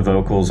all the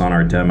vocals on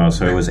our demo,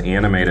 so it was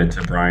animated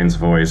to Brian's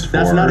voice.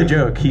 That's not a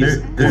joke.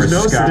 There's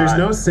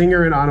no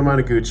singer in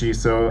Anamanaguchi,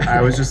 so I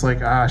was just like,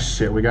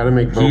 shit, we got to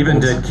make vocals. He even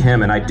did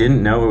Kim, and I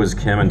didn't know it was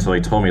Kim until he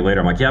told me later.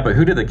 I'm like, yeah, but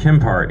who did the Kim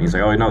part? And he's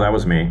like, oh no, that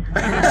was me.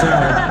 So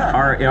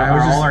our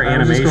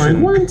animation.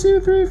 Going, 1, 2,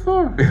 3,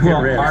 4.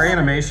 Well, our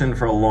animation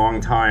for a long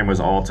time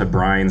was all to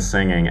Brian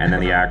singing, and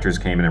then the actors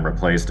came in and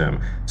replaced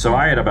him. So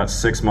I had about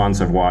 6 months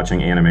of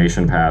watching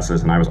animation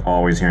passes, and I was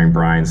always hearing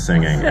Brian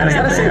singing. I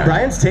gotta say,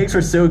 Brian's takes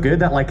were so good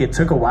that like it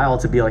took a while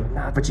to be like,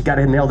 nah, but you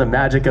gotta nail the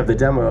magic of the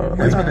demo.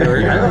 I thought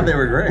they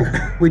were great.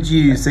 Would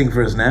you sing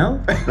for us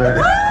now? I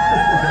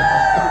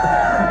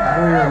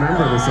don't even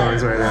remember the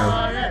songs right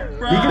now.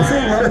 You can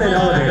sing Love in an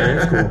Elevator.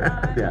 It's cool.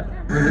 Yeah.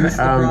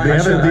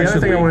 The other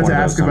thing I wanted to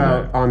ask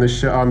about on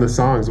the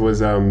songs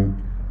was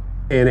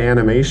in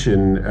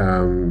animation,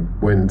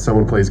 when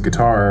someone plays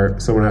guitar,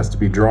 someone has to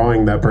be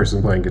drawing that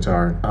person playing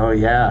guitar. Oh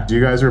yeah. Do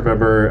you guys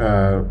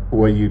remember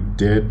what you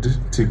did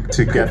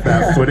to get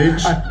that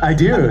footage? I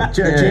do.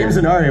 James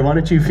and Ari, why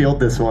don't you field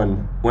this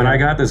one? When I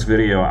got this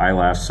video, I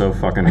laughed so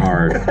fucking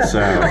hard. So,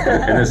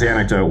 and this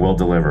anecdote will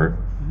deliver.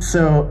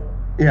 So,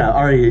 yeah,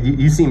 Ari,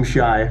 you seem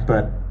shy,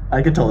 but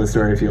I could tell the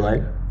story if you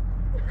like.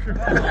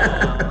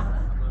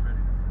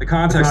 The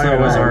context, though,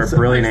 was our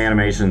brilliant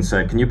animation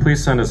said, can you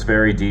please send us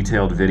very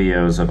detailed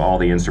videos of all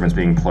the instruments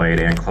being played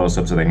and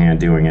close-ups of the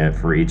hand doing it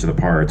for each of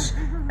the parts?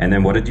 And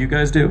then what did you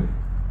guys do?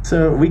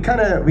 So we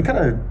kind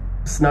of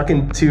snuck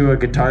into a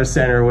Guitar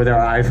Center with our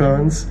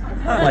iPhones,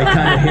 like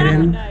kind of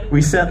hidden.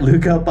 We set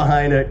Luke up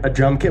behind a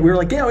drum kit. We were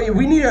like, yeah,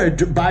 we need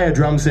to buy a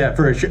drum set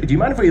for a show. Do you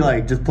mind if we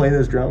like just play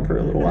this drum for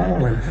a little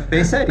while? And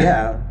they said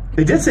yeah.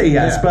 They did say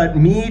yes, but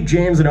me,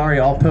 James, and Ari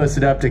all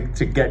posted up to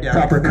get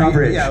proper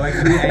coverage. Yeah, like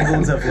 3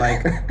 angles of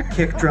like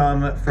kick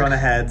drum, front,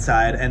 ahead,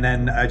 side, and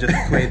then I just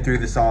played through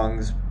the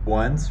songs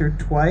once or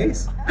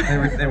twice,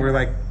 and we're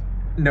like,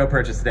 no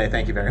purchase today,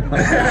 thank you very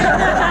much.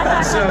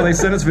 So they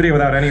sent us video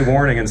without any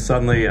warning, and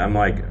suddenly I'm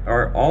like,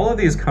 are all of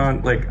these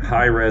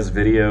high-res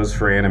videos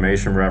for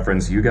animation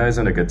reference you guys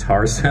in a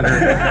Guitar Center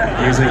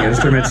using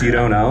instruments you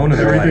don't own?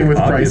 And everything like, with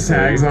price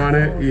tags on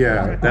it?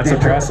 Yeah. That's a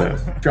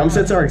process. Drum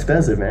sets are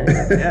expensive, man.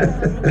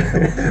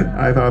 Yeah.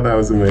 I thought that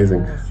was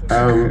amazing.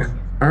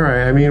 All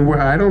right, I mean,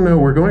 I don't know,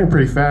 we're going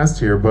pretty fast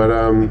here, but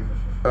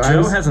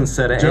Joe hasn't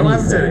said anything. Joe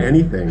hasn't said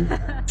anything.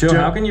 Joe,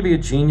 how can you be a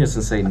genius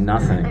and say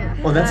nothing?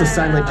 Well, that's a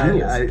silent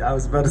genius. I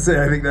was about to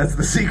say, I think that's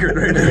the secret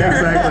right there.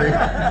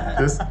 Yeah,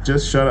 exactly.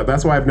 Just shut up.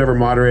 That's why I've never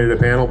moderated a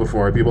panel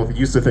before. People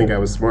used to think I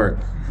was smart.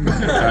 I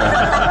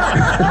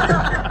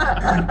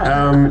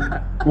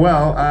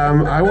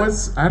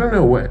don't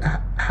know,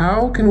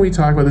 how can we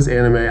talk about this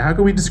anime? How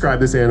can we describe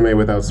this anime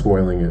without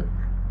spoiling it?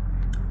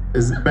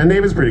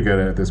 BenDavid's pretty good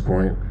at this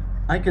point.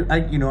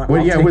 You know what?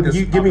 Well,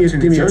 give me a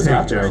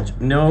take, Joe.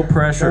 No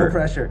pressure. No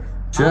pressure.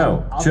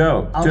 Joe.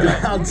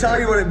 I'll tell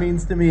you what it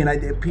means to me,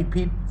 and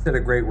Pete said a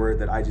great word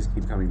that I just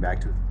keep coming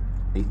back to,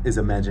 is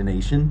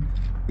imagination.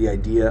 The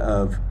idea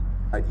of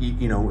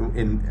you know,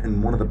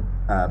 in one of the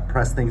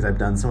press things I've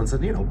done, someone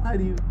said,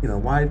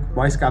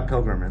 why Scott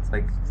Pilgrim? It's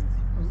like,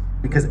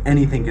 because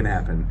anything can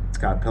happen,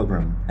 Scott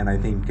Pilgrim. And I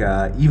think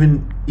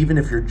even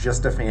if you're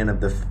just a fan of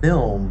the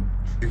film,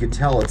 you could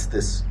tell it's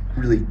this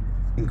really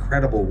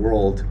incredible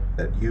world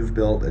that you've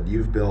built,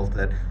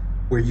 that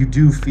where you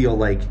do feel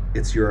like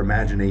it's your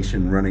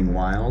imagination running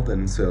wild.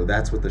 And so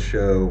that's what the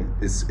show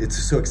is. It's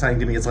so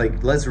exciting to me. It's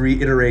like, let's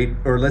iterate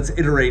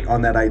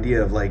on that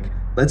idea of like,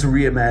 let's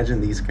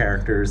reimagine these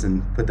characters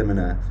and put them in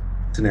a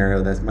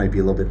scenario that might be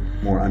a little bit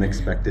more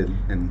unexpected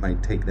and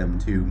might take them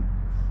to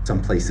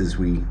some places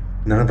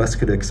none of us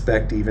could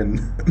expect,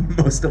 even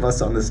most of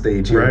us on the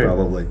stage here,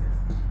 probably.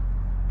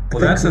 Well,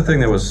 that's the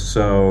thing that was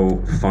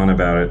so fun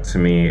about it to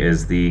me,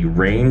 is the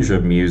range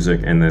of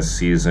music in this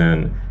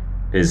season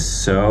is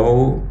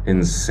so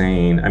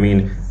insane. I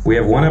mean, we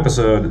have one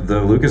episode,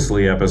 the Lucas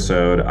Lee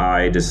episode,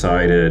 I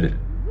decided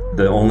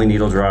the only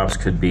needle drops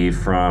could be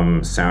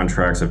from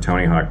soundtracks of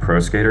Tony Hawk Pro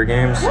Skater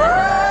games.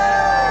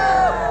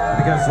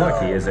 Because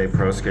look, he is a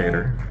pro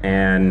skater,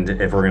 and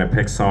if we're gonna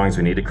pick songs,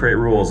 we need to create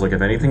rules. Like,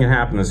 if anything can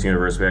happen in this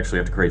universe, we actually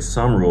have to create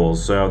some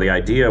rules. So the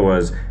idea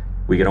was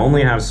we could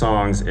only have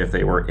songs if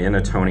they were in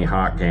a Tony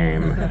Hawk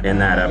game in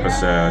that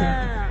episode.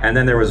 And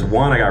then there was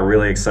one I got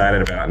really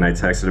excited about, and I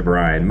texted to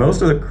Bryan.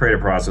 Most of the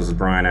creative process was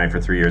Bryan and I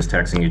for 3 years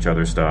texting each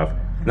other stuff.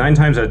 9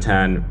 times out of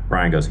 10,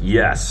 Bryan goes,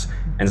 yes.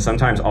 And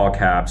sometimes all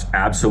caps,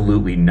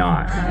 absolutely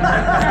not.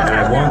 And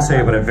I won't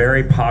say, but a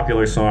very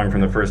popular song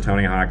from the first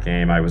Tony Hawk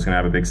game, I was gonna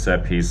have a big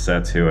set piece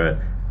set to it,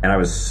 and I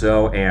was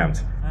so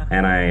amped.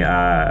 And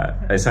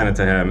I sent it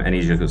to him, and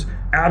he just goes,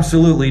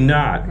 absolutely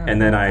not.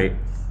 And then I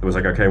was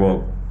like, okay,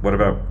 well, what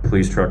about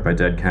Police Truck by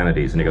Dead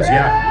Kennedys? And he goes,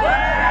 yeah.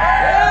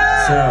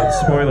 So,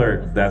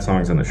 spoiler, that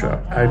song's in the show.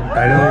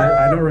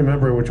 I don't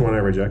remember which one I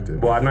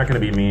rejected. Well, I'm not gonna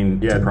be mean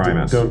to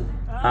Primus. Oh,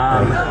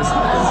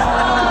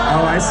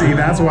 I see.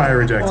 That's why I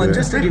rejected it. Well,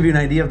 just to give you an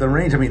idea of the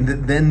range, I mean,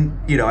 then,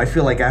 I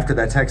feel like after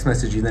that text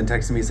message, you then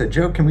texted me and said,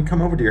 Joe, can we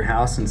come over to your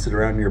house and sit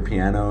around your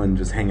piano and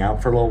just hang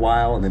out for a little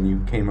while? And then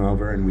you came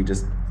over and we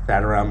just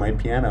sat around my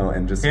piano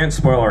and just... Can't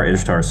spoil our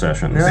Ishtar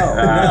sessions. No,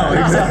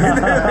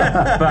 exactly.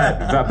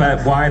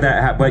 but why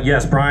that... But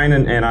yes, Bryan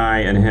and I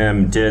and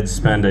him did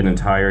spend an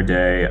entire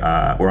day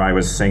where I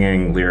was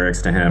singing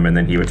lyrics to him, and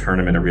then he would turn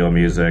them into real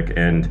music,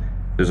 and...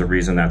 There's a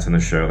reason that's in the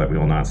show that we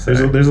will not say.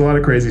 There's a lot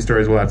of crazy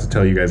stories we'll have to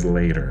tell you guys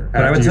later.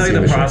 But I would tell you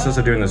the process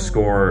of doing the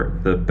score,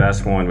 the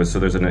best one was, so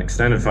there's an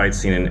extended fight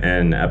scene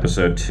in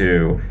episode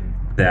 2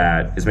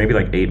 that is maybe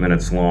like 8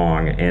 minutes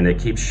long, and it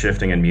keeps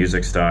shifting in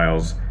music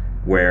styles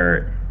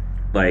where,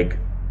 like,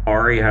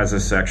 Ari has a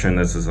section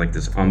that's like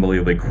this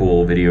unbelievably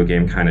cool video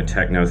game kind of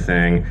techno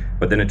thing,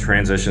 but then it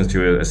transitions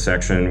to a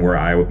section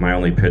where my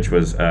only pitch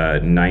was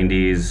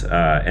 90s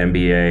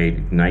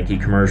NBA Nike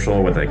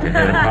commercial with like a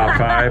hip hop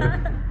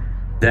vibe.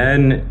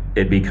 Then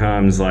it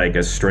becomes like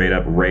a straight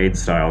up raid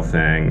style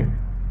thing.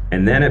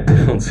 And then it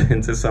builds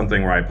into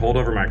something where I pulled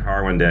over my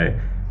car one day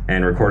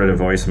and recorded a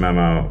voice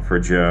memo for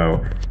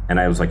Joe. And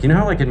I was like, you know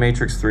how like in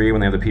Matrix 3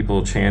 when they have the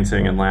people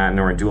chanting in Latin,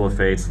 or in Duel of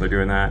Fates they're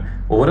doing that?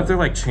 Well, what if they're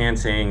like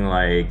chanting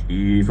like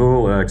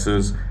evil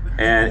X's?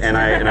 And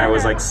I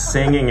was like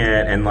singing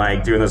it and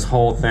like doing this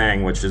whole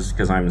thing, which is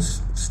because I'm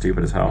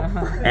stupid as hell.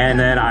 And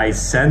then I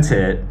sent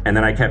it, and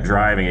then I kept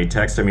driving. He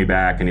texted me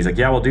back and he's like,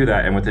 yeah, we'll do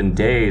that. And within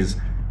days,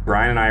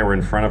 Bryan and I were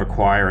in front of a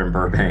choir in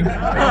Burbank, and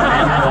we're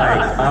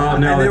like, "Oh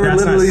no!" And they were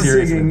literally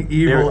singing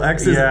 "Evil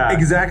X's" yeah.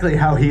 exactly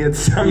how he had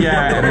sung.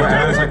 Yeah, and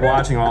I was like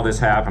watching all this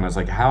happen. I was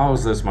like, "How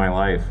is this my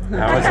life?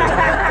 How is this?"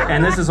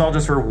 And this is all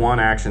just for one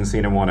action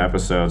scene in one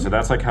episode. So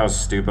that's like how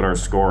stupid our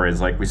score is.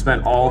 Like we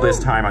spent all this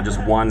time on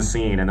just one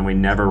scene, and then we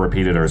never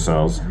repeated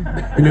ourselves.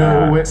 You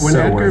know, when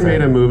so Edgar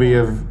made a movie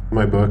of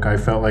my book, I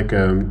felt like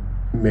a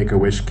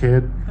Make-A-Wish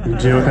kid. Do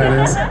you know what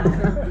that is?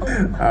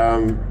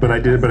 But I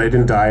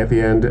didn't die at the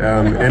end.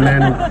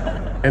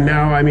 And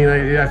now, I mean,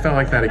 I felt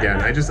like that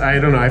again. I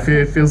don't know.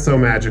 It feels so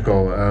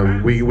magical.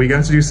 We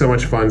got to do so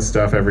much fun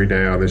stuff every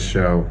day on this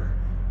show.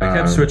 I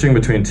kept switching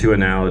between two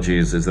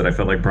analogies. Is that I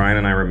felt like Bryan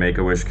and I were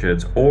Make-A-Wish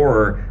kids,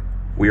 or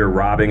we were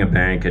robbing a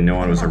bank and no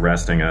one was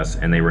arresting us,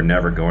 and they were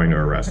never going to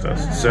arrest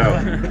us. So,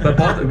 but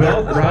both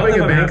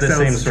robbing a bank the sounds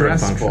same sort of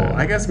stressful. function.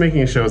 I guess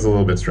making a show is a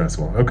little bit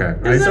stressful. Okay,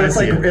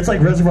 It's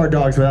like Reservoir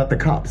Dogs without the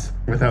cops.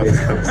 Without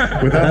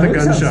the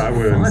gunshot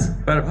wounds.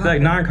 But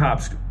like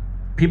non-cops,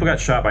 people got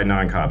shot by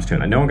non-cops too.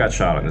 No one got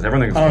shot on this.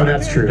 Everything was fine.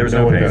 That's true. There was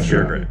No no one pain. got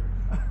You're shot. great.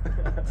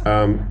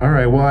 All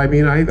right. Well, I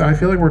mean, I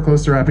feel like we're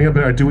close to wrapping up.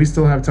 But do we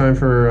still have time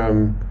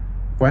for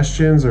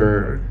questions,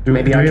 or do we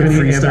have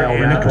any other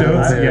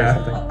anecdotes?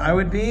 Yeah. I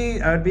would be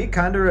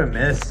kind of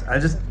remiss. I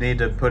just need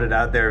to put it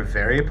out there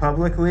very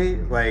publicly.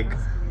 Like,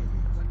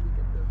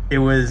 it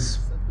was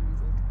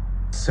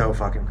so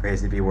fucking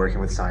crazy to be working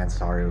with Science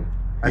Saru.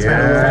 Big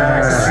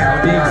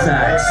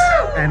facts.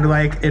 And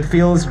like, it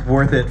feels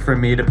worth it for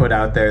me to put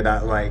out there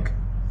that like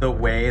the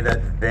way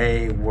that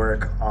they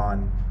work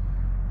on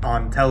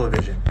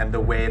television and the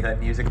way that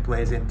music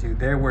plays into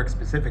their work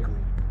specifically.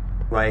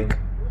 Like,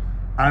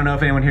 I don't know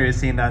if anyone here has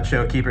seen that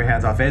show Keep Your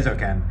Hands Off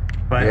Eizouken,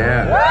 But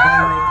Yeah.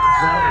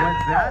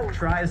 what that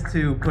tries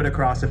to put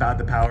across about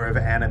the power of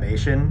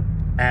animation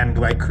and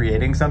like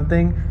creating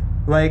something,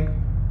 like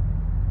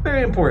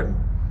very important.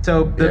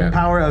 So the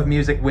power of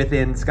music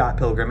within Scott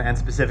Pilgrim and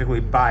specifically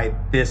by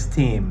this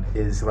team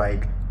is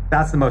like,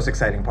 that's the most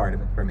exciting part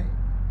of it for me.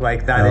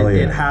 Like that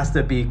it has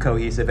to be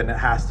cohesive and it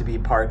has to be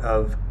part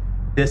of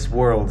this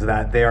world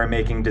that they are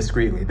making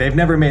discreetly. They've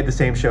never made the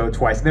same show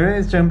twice. They're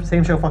in the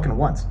same show fucking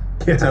once.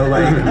 So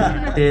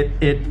like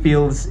it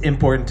feels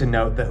important to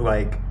note that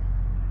like,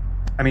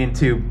 I mean,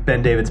 to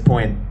BenDavid's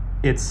point,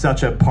 it's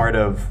such a part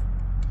of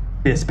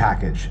this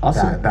package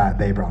that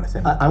they brought us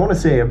in. I want to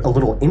say a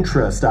little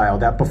intro style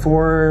that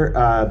before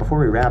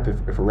we wrap,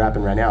 if we're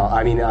wrapping right now,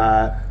 I mean,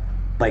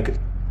 like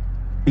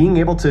being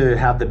able to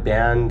have the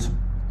band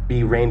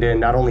be reined in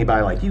not only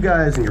by like you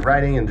guys and your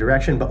writing and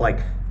direction, but like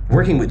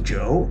working with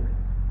Joe.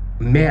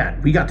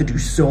 Man, we got to do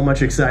so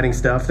much exciting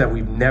stuff that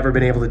we've never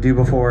been able to do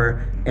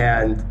before,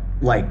 and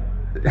like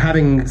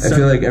having. I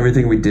feel like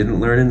everything we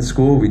didn't learn in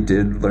school, we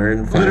did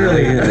learn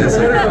literally in this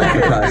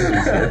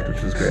class,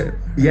 which was great.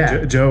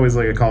 Yeah, Joe is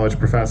like a college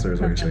professor,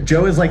 is what you're saying.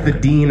 Joe is like the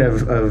dean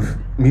of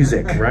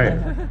music. Right.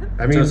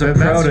 I mean, so it's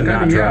a pro to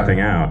not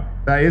dropping out.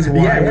 That is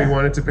why we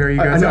wanted to pair you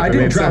guys up. I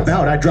didn't drop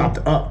out. I dropped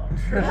up.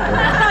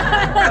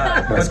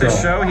 But the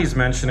show he's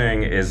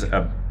mentioning is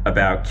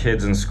about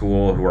kids in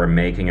school who are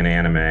making an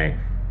anime.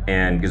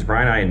 And because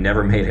Bryan and I had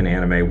never made an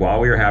anime, while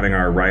we were having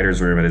our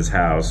writer's room at his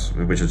house,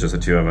 which is just the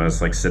two of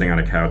us, like sitting on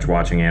a couch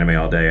watching anime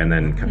all day and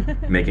then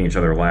making each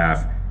other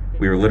laugh,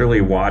 we were literally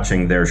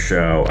watching their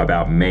show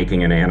about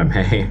making an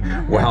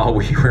anime while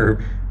we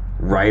were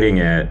writing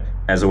it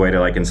as a way to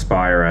like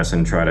inspire us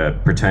and try to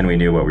pretend we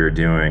knew what we were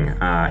doing.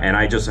 And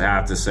I just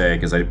have to say,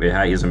 because it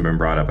hasn't been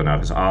brought up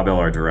enough, is Abel,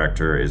 our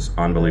director, is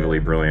unbelievably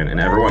brilliant, and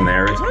everyone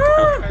there is.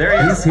 There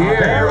he is. He's here.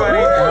 Hey,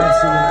 everybody.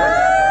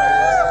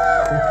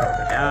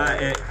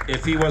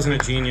 If he wasn't a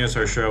genius,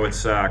 our show would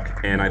suck,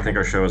 and I think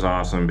our show is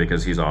awesome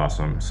because he's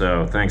awesome.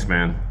 So thanks,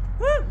 man.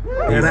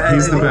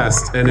 He's the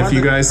best. And if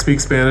you guys speak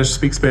Spanish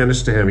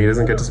to him. He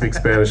doesn't get to speak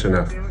Spanish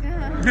enough.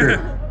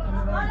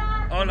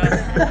 Hola.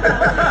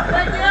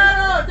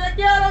 Te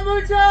quiero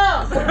mucho.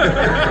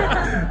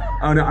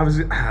 Oh no, I was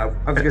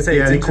gonna say.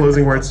 Yeah, any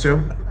closing words,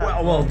 Joe?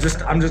 Well,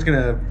 I'm just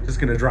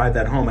gonna drive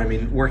that home. I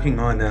mean, working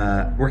on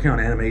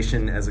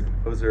animation as a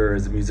composer,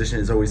 as a musician,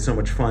 is always so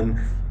much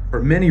fun. For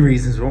many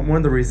reasons. One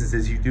of the reasons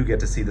is you do get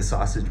to see the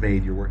sausage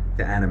made. You're working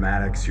to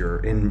animatics. You're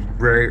in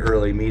very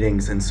early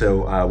meetings, and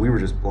so we were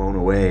just blown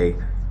away,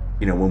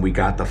 when we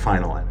got the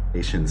final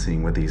animation,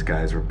 seeing what these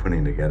guys were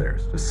putting together.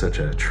 It's just such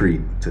a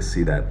treat to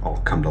see that all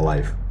come to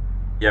life.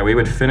 Yeah, we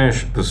would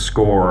finish the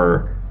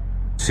score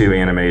to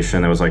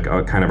animation that was like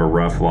a kind of a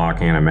rough lock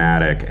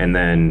animatic, and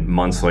then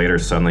months later,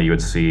 suddenly you would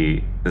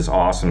see this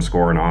awesome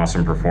score and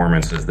awesome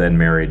performances, then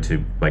married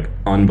to like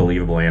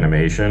unbelievable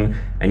animation,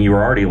 and you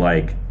were already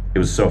like. It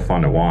was so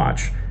fun to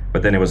watch,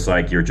 but then it was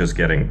like it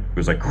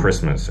was like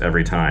Christmas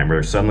every time,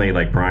 where suddenly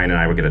like Bryan and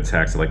I would get a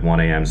text at like 1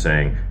 a.m.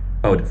 saying,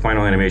 oh,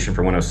 final animation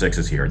for 106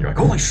 is here, and you're like,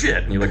 holy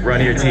shit, and you like run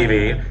to your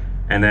TV,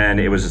 and then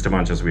it was just a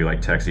bunch of we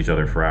like text each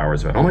other for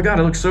hours about, oh my god,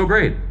 it looks so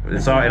great.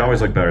 It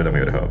always looked better than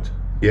we would have hoped.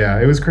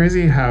 Yeah, it was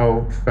crazy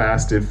how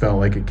fast it felt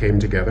like it came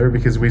together,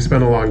 because we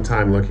spent a long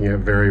time looking at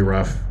very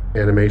rough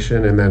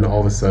animation, and then all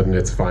of a sudden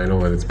it's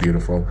final and it's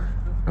beautiful.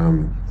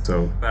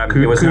 So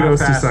it was not kudos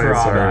to fast for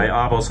Science Abel.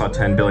 Art. Abel saw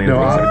 10 billion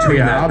things in between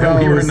that. Abel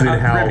We were was in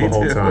not hell ready the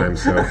whole to. time.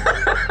 So,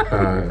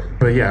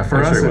 but yeah,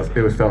 for us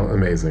it felt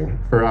amazing.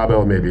 For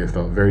Abel, maybe it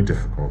felt very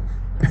difficult.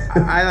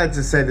 I like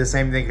to say the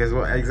same thing, because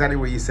exactly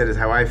what you said is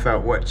how I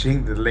felt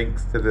watching the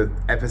links to the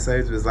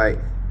episodes. Was like,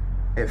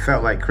 it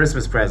felt like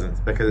Christmas presents,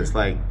 because it's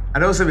like,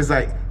 and also it's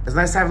like, it's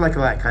nice to have like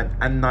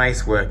a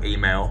nice work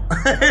email.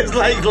 It's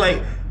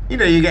like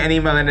you get an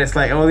email and it's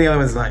like, all the other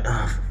ones like,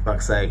 oh, for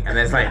fuck's sake. And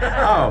then it's like,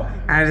 oh,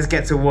 and I just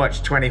get to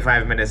watch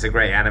 25 minutes of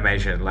great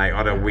animation, like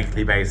on a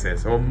weekly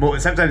basis, or more,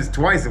 sometimes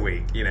twice a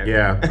week,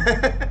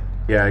 Yeah.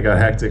 Yeah, it got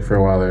hectic for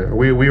a while there.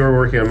 We were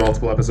working on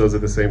multiple episodes at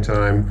the same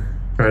time,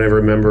 trying to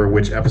remember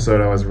which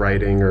episode I was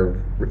writing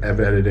or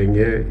editing.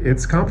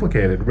 It's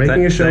complicated.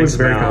 Making a show is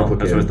very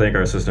complicated. I just want to thank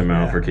our assistant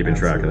Mel for keeping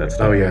track of that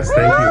stuff. Oh yes,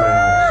 thank you,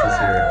 Mel. She's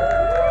here.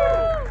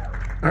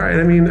 All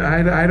right, I mean,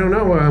 I don't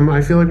know. I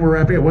feel like we're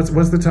wrapping up.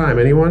 What's the time?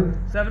 Anyone?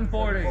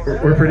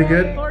 7:40. We're pretty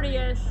good?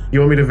 40-ish. You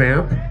want me to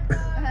vamp?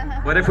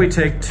 What if we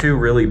take 2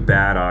 really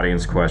bad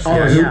audience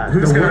questions?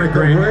 Who's got a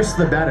great... The worse,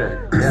 the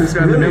better. Who's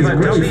got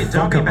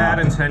Don't be bad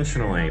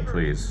intentionally,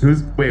 please.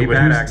 Who's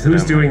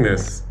doing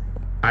this?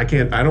 I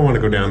don't want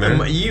to go down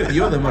there.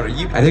 You're the mother.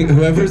 I think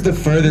whoever's the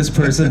furthest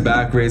person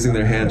back raising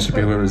their hand should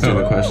be whoever's doing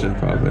the question,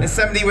 probably. There's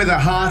somebody with a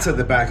heart at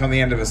the back on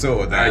the end of a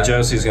sword. All right,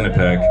 Josie's gonna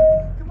pick.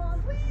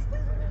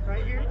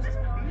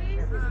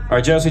 All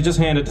right, Josie, just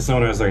hand it to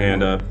someone who has their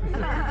hand up,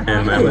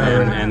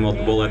 and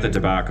we'll let the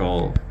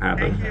debacle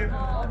happen.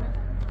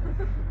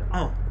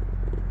 Oh,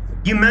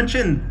 you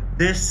mentioned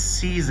this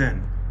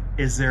season.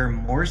 Is there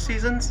more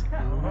seasons?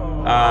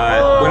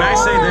 When I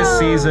say this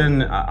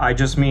season, I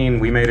just mean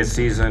we made a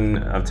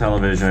season of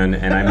television,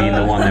 and I mean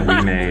the one that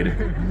we made.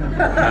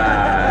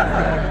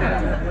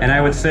 And I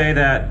would say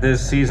that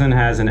this season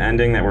has an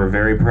ending that we're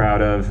very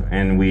proud of,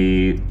 and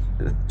we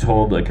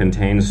told a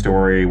contained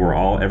story where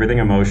everything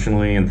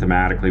emotionally and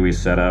thematically we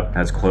set up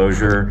has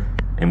closure,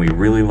 and we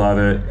really love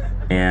it.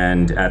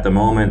 And at the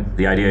moment,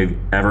 the idea of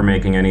ever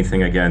making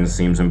anything again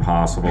seems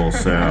impossible,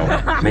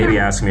 so maybe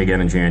ask me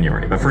again in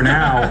January. But for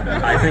now,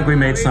 I think we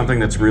made something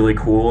that's really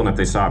cool, and if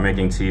they stop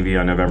making TV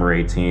on November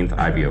 18th,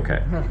 I'd be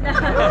okay.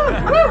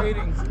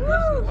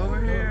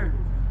 Over here.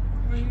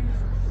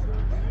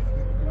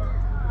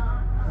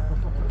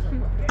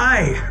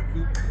 Hi.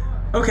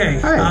 Okay.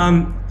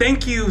 Hi.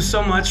 Thank you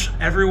so much,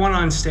 everyone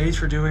on stage,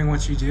 for doing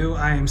what you do.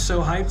 I am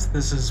so hyped.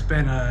 This has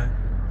been a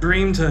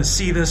dream to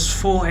see this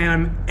full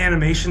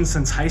animation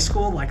since high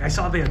school. Like, I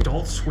saw the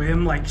Adult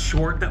Swim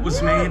short that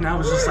was made, and I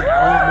was just like,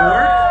 I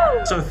want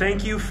more. So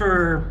thank you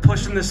for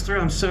pushing this through.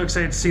 I'm so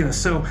excited to see this.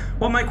 So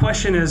what my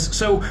question is,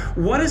 so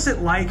what is it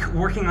like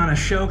working on a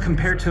show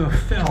compared to a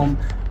film?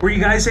 Were you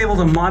guys able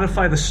to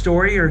modify the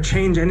story or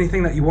change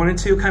anything that you wanted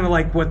to, kind of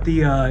like what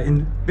the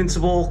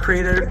Invincible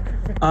creator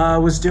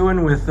was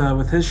doing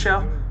with his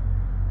show?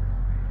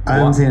 I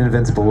haven't seen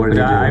Invincible. What did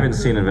you do? I haven't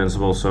seen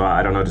Invincible, so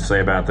I don't know what to say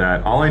about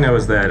that. All I know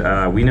is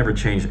that we never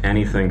changed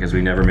anything because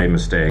we never made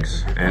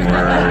mistakes, and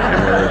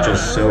we're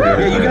just so good.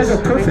 Yeah, you guys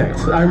are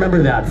perfect. I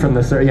remember that from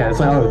the start. Yeah, it's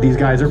like, oh, these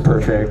guys are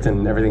perfect,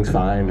 and everything's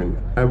fine. And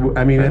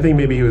I mean, I think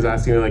maybe he was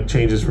asking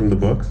changes from the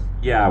books.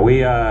 Yeah,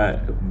 we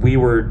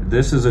were.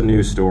 This is a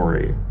new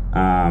story.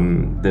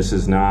 This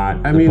is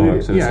not. I the mean,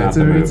 books, yeah, it's not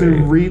the movie. it's a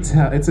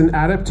retell. It's an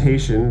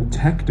adaptation,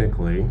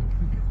 technically.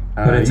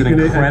 But it's an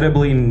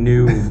incredibly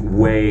new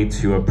way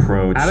to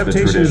approach the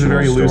traditional is a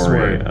very loose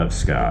story word. of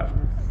Scott.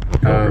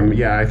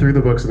 Yeah, I threw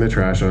the books in the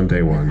trash on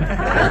day one,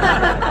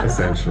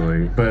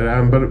 essentially.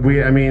 But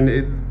we, I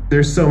mean,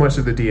 there's so much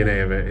of the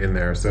DNA of it in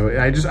there. So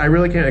I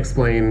really can't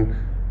explain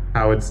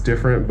how it's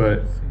different,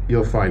 but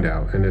you'll find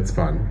out, and it's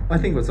fun. I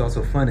think what's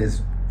also fun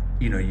is,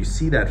 you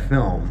see that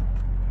film,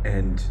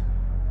 and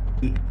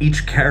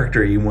each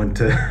character you want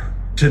to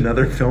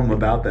another film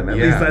about them. At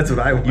least that's what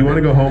I want. You want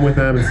to go home with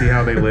them and see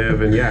how they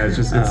live, and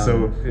it's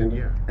so.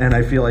 And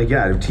I feel like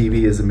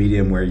TV is a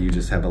medium where you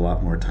just have a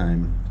lot more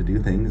time to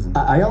do things.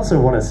 I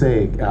also want to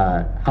say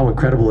how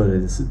incredible it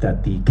is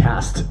that the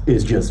cast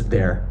is just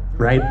there,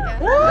 right?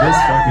 This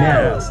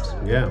cast.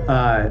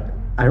 Yeah.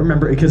 I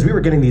remember because we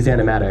were getting these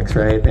animatics,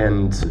 right?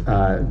 And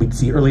we'd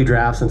see early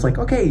drafts, and it's like,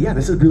 okay, yeah,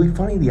 this is really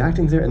funny. The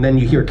acting's there, and then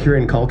you hear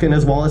Kieran Culkin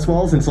as Wallace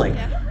Wells, and it's like,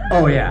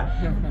 oh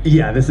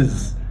yeah, this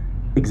is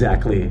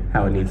exactly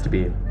how it needs to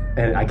be.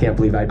 And I can't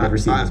believe I'd never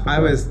seen this before. I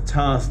was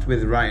tasked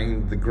with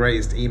writing the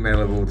greatest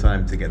email of all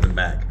time to get them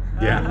back.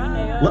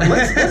 Yeah.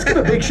 Let's give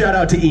a big shout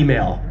out to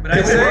email. But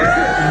I say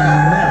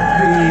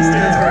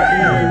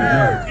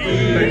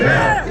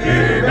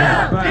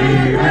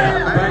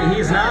But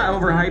he's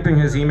not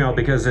overhyping his email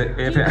because if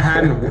it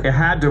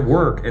had to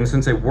work, and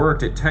since it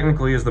worked, it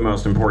technically is the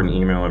most important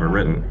email ever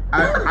written.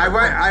 I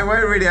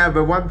won't really have,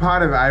 but one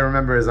part of it I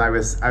remember is I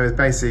was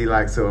basically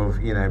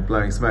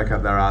blowing smoke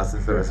up their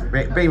asses, so it was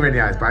being really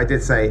nice. But I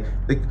did say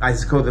I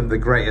just called them the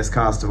greatest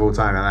cast of all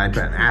time, and I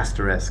put an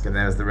asterisk, and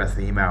there was the rest of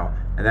the email.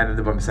 And then at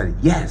the bottom said,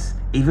 yes,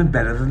 even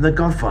better than The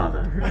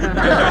Godfather.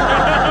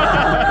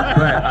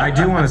 But I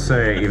do want to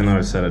say, even though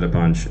I've said it a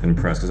bunch in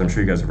press, because I'm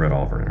sure you guys have read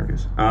all of our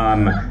interviews,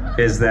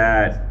 is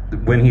that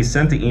when he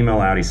sent the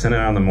email out, he sent it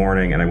out in the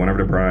morning, and I went over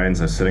to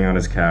Bryan's, I was sitting on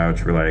his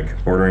couch, we're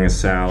ordering a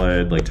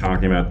salad,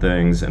 talking about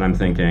things, and I'm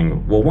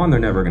thinking, well, one, they're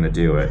never going to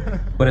do it.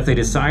 But if they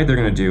decide they're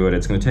going to do it,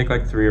 it's going to take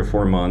 3 or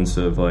 4 months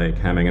of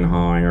hemming and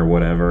hawing or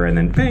whatever, and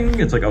then ping,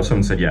 it's oh,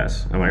 someone said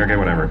yes. I'm like, okay,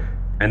 whatever.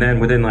 And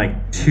then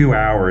within 2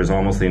 hours,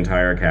 almost the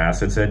entire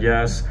cast had said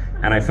yes,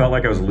 and I felt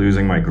like I was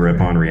losing my grip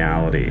on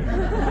reality.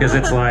 Because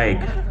it's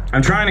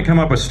I'm trying to come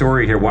up with a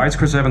story here. Why is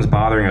Chris Evans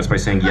bothering us by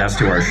saying yes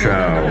to our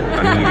show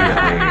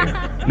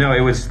immediately? No, it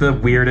was the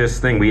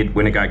weirdest thing.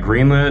 When it got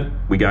greenlit,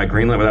 we got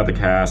greenlit without the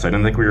cast. I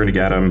didn't think we were going to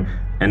get him.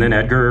 And then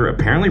Edgar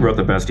apparently wrote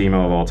the best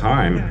email of all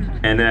time.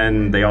 And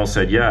then they all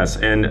said yes.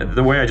 And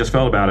the way I just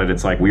felt about it,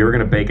 it's we were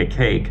going to bake a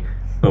cake,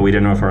 but we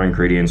didn't know if our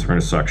ingredients were going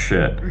to suck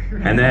shit.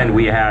 And then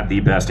we had the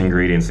best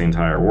ingredients in the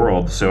entire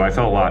world, so I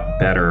felt a lot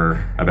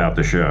better about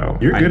the show.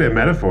 You're good at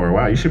metaphor.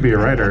 Wow, you should be a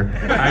writer.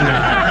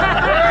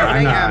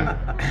 I'm not.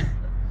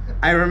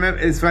 I remember,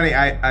 it's funny,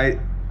 I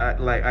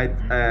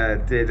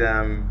did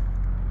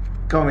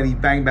Comedy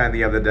Bang Bang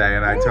the other day,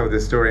 and I told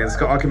this story, and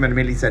Scott Ackerman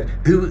immediately said,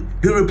 who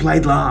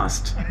replayed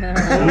last? I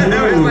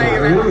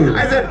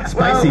said,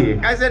 spicy.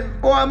 I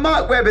said, well,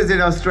 Mark Webber's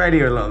in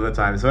Australia a lot of the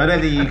time, so I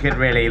don't think you could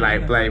really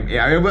blame.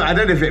 Yeah, I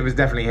don't know if it was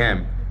definitely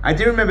him. I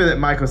do remember that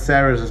Michael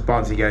Cera's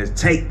response. He goes,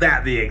 "Take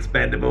that, the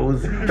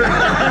Expendables."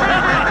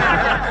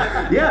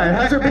 Yeah,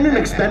 has there been an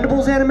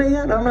Expendables anime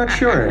yet? I'm not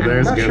sure.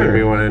 There's gonna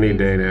be one any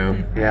day now.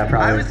 Yeah,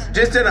 probably. I was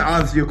just to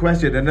answer your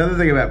question. Another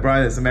thing about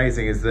Bryan that's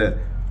amazing is that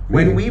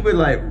when we were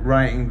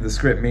writing the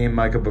script, me and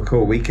Michael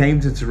Bacall, we came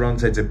to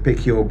Toronto to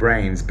pick your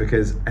brains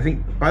because I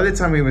think by the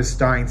time we were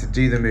starting to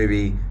do the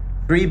movie,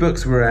 3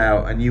 books were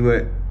out, and you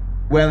were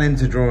well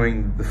into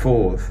drawing the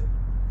 4th.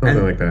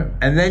 Something like that.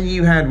 And then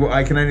you had what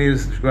I can only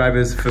describe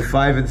as for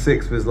 5 and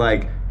 6 was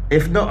like,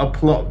 if not a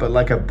plot, but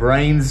like a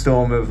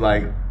brainstorm of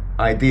like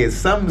ideas,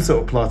 some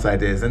sort of plot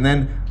ideas, and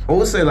then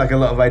also like a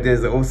lot of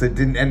ideas that also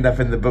didn't end up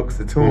in the books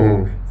at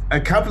all. A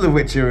couple of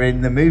which are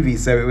in the movie,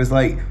 so it was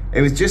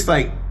just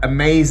like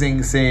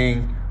amazing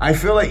seeing. I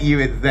feel like you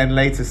had then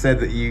later said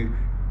that you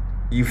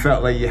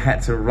felt like you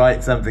had to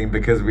write something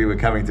because we were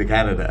coming to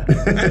Canada.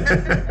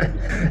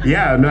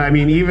 Yeah, no, I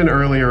mean, even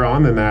earlier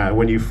on than that,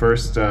 when you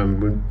first,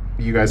 when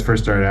you guys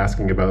first started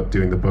asking about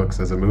doing the books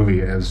as a movie,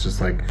 it was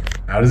just like,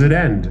 how does it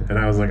end? And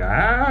I was like,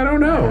 I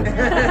don't know.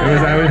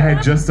 I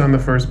had just done the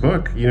first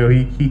book. You know,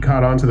 he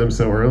caught on to them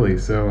so early.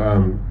 So,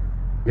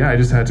 yeah, I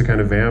just had to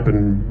kind of vamp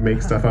and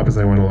make stuff up as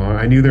I went along.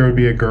 I knew there would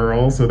be a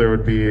girl, so there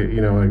would be,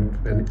 you know,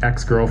 an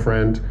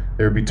ex-girlfriend.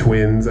 There would be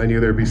twins. I knew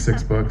there would be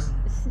 6 books.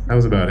 That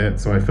was about it.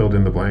 So I filled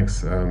in the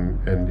blanks,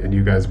 and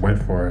you guys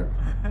went for it.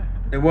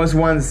 There was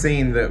one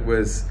scene that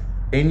was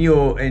in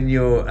your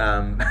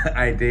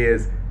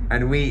ideas,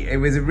 and it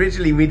was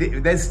originally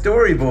there's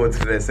storyboards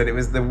for this, and it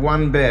was the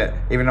one bit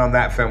even on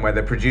that film where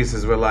the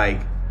producers were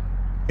like,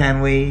 can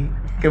we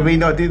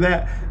not do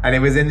that? And it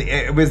was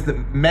the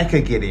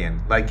Mecha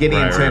Gideon. Like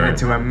Gideon turned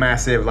into a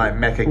massive like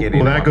Mecha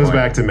Gideon. Well, that goes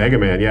back to Mega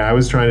Man. Yeah, I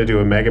was trying to do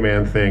a Mega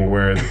Man thing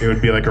where it would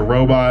be like a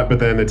robot, but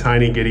then the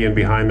tiny Gideon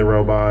behind the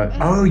robot.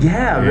 Oh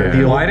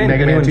yeah. Why didn't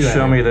anyone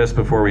show me this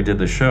before we did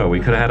the show? We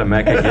could have had a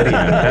Mecha Gideon.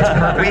 That's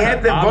perfect. We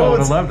had the boards. I would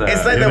have loved that.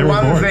 It's like the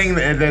one thing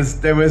that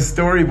there was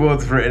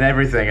storyboards for it and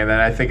everything, and then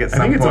I think at some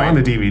point it's on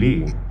the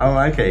DVD. Oh,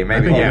 okay,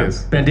 maybe it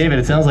is. BenDavid,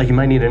 it sounds like you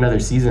might need another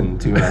season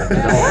to.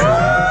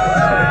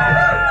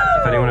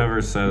 If anyone ever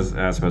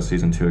asks about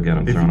season 2 again,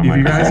 I'm throwing them. If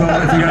you guys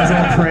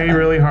all pray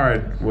really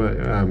hard.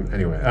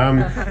 Anyway,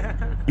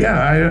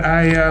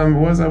 yeah,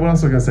 what else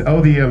was I gonna say? Oh,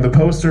 the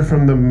poster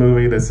from the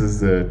movie. This is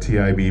the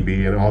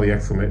TIBB, and all the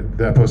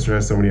that poster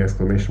has so many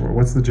exclamation marks.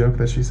 What's the joke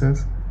that she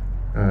says?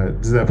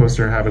 Does that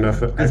poster have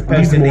enough? At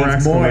least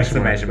more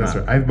exclamation marks. That's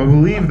right. I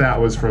believe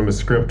that was from a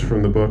script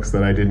from the books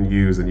that I didn't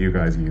use, and you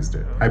guys used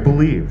it. I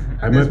believe.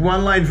 There's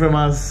one line from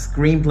our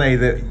screenplay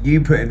that you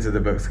put into the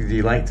books because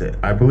you liked it.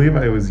 I believe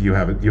it was you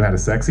had a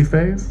sexy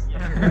face.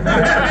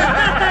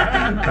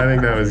 I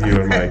think that was you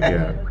and Mike.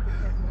 Yeah.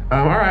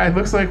 All right.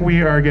 Looks like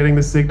we are getting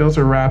the signal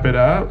to wrap it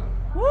up.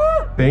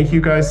 Thank you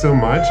guys so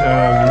much.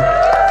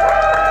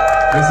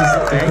 This is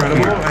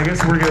incredible. I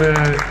guess we're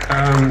gonna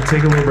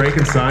take a little break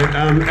and sign.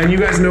 And you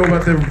guys know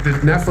about the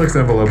Netflix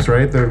envelopes,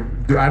 right? I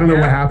don't know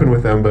what happened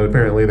with them, but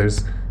apparently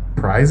there's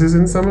prizes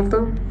in some of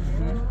them.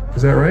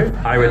 Is that right?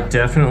 I would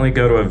definitely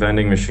go to a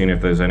vending machine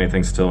if there's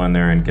anything still in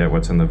there and get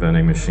what's in the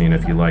vending machine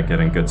if you like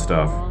getting good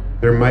stuff.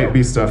 There might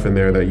be stuff in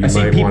there that you might want to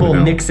know. I see people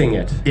mixing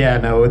it. Yeah,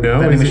 no, the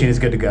vending machine is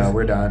good to go.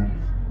 We're done.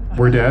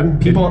 We're dead?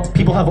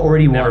 People have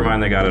already won. Never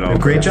mind, they got it all.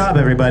 Great job,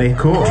 everybody.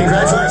 Cool.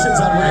 Congratulations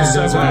on winning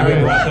so far. We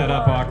brought that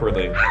up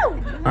awkwardly.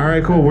 All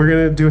right, cool. We're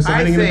going to do a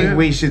signing in a bit. I think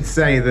we should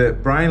say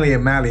that Bryan Lee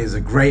O'Malley is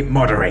a great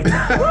moderator.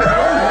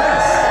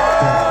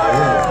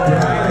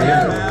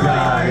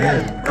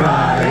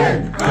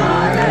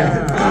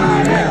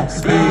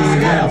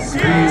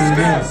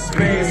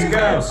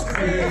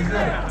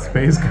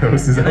 Space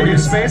Ghost. Is that what you're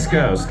Space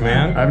Ghost,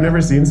 man? I've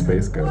never seen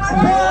Space Ghost.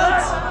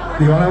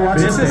 You want to watch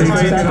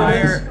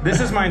this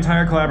is my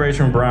entire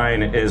collaboration with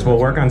Bryan is we'll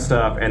work on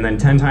stuff and then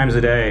 10 times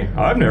a day,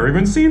 I've never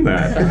even seen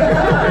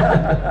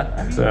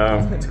that.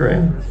 So it's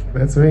great.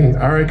 That's me.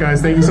 All right,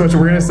 guys, thank you so much.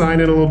 We're going to sign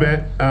in a little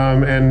bit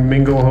and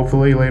mingle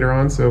hopefully later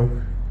on, so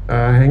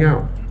hang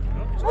out.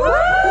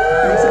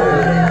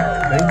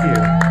 Thank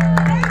you.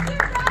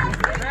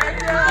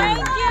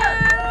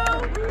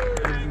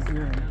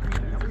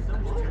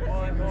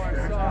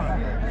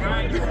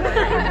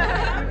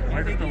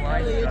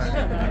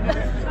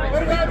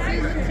 What about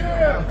season 2?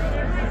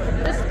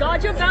 Does Scott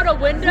jump out a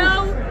window?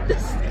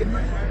 It's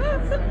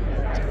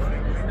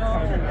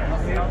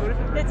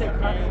okay.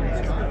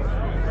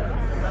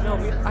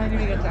 I didn't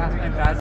even get to ask my bad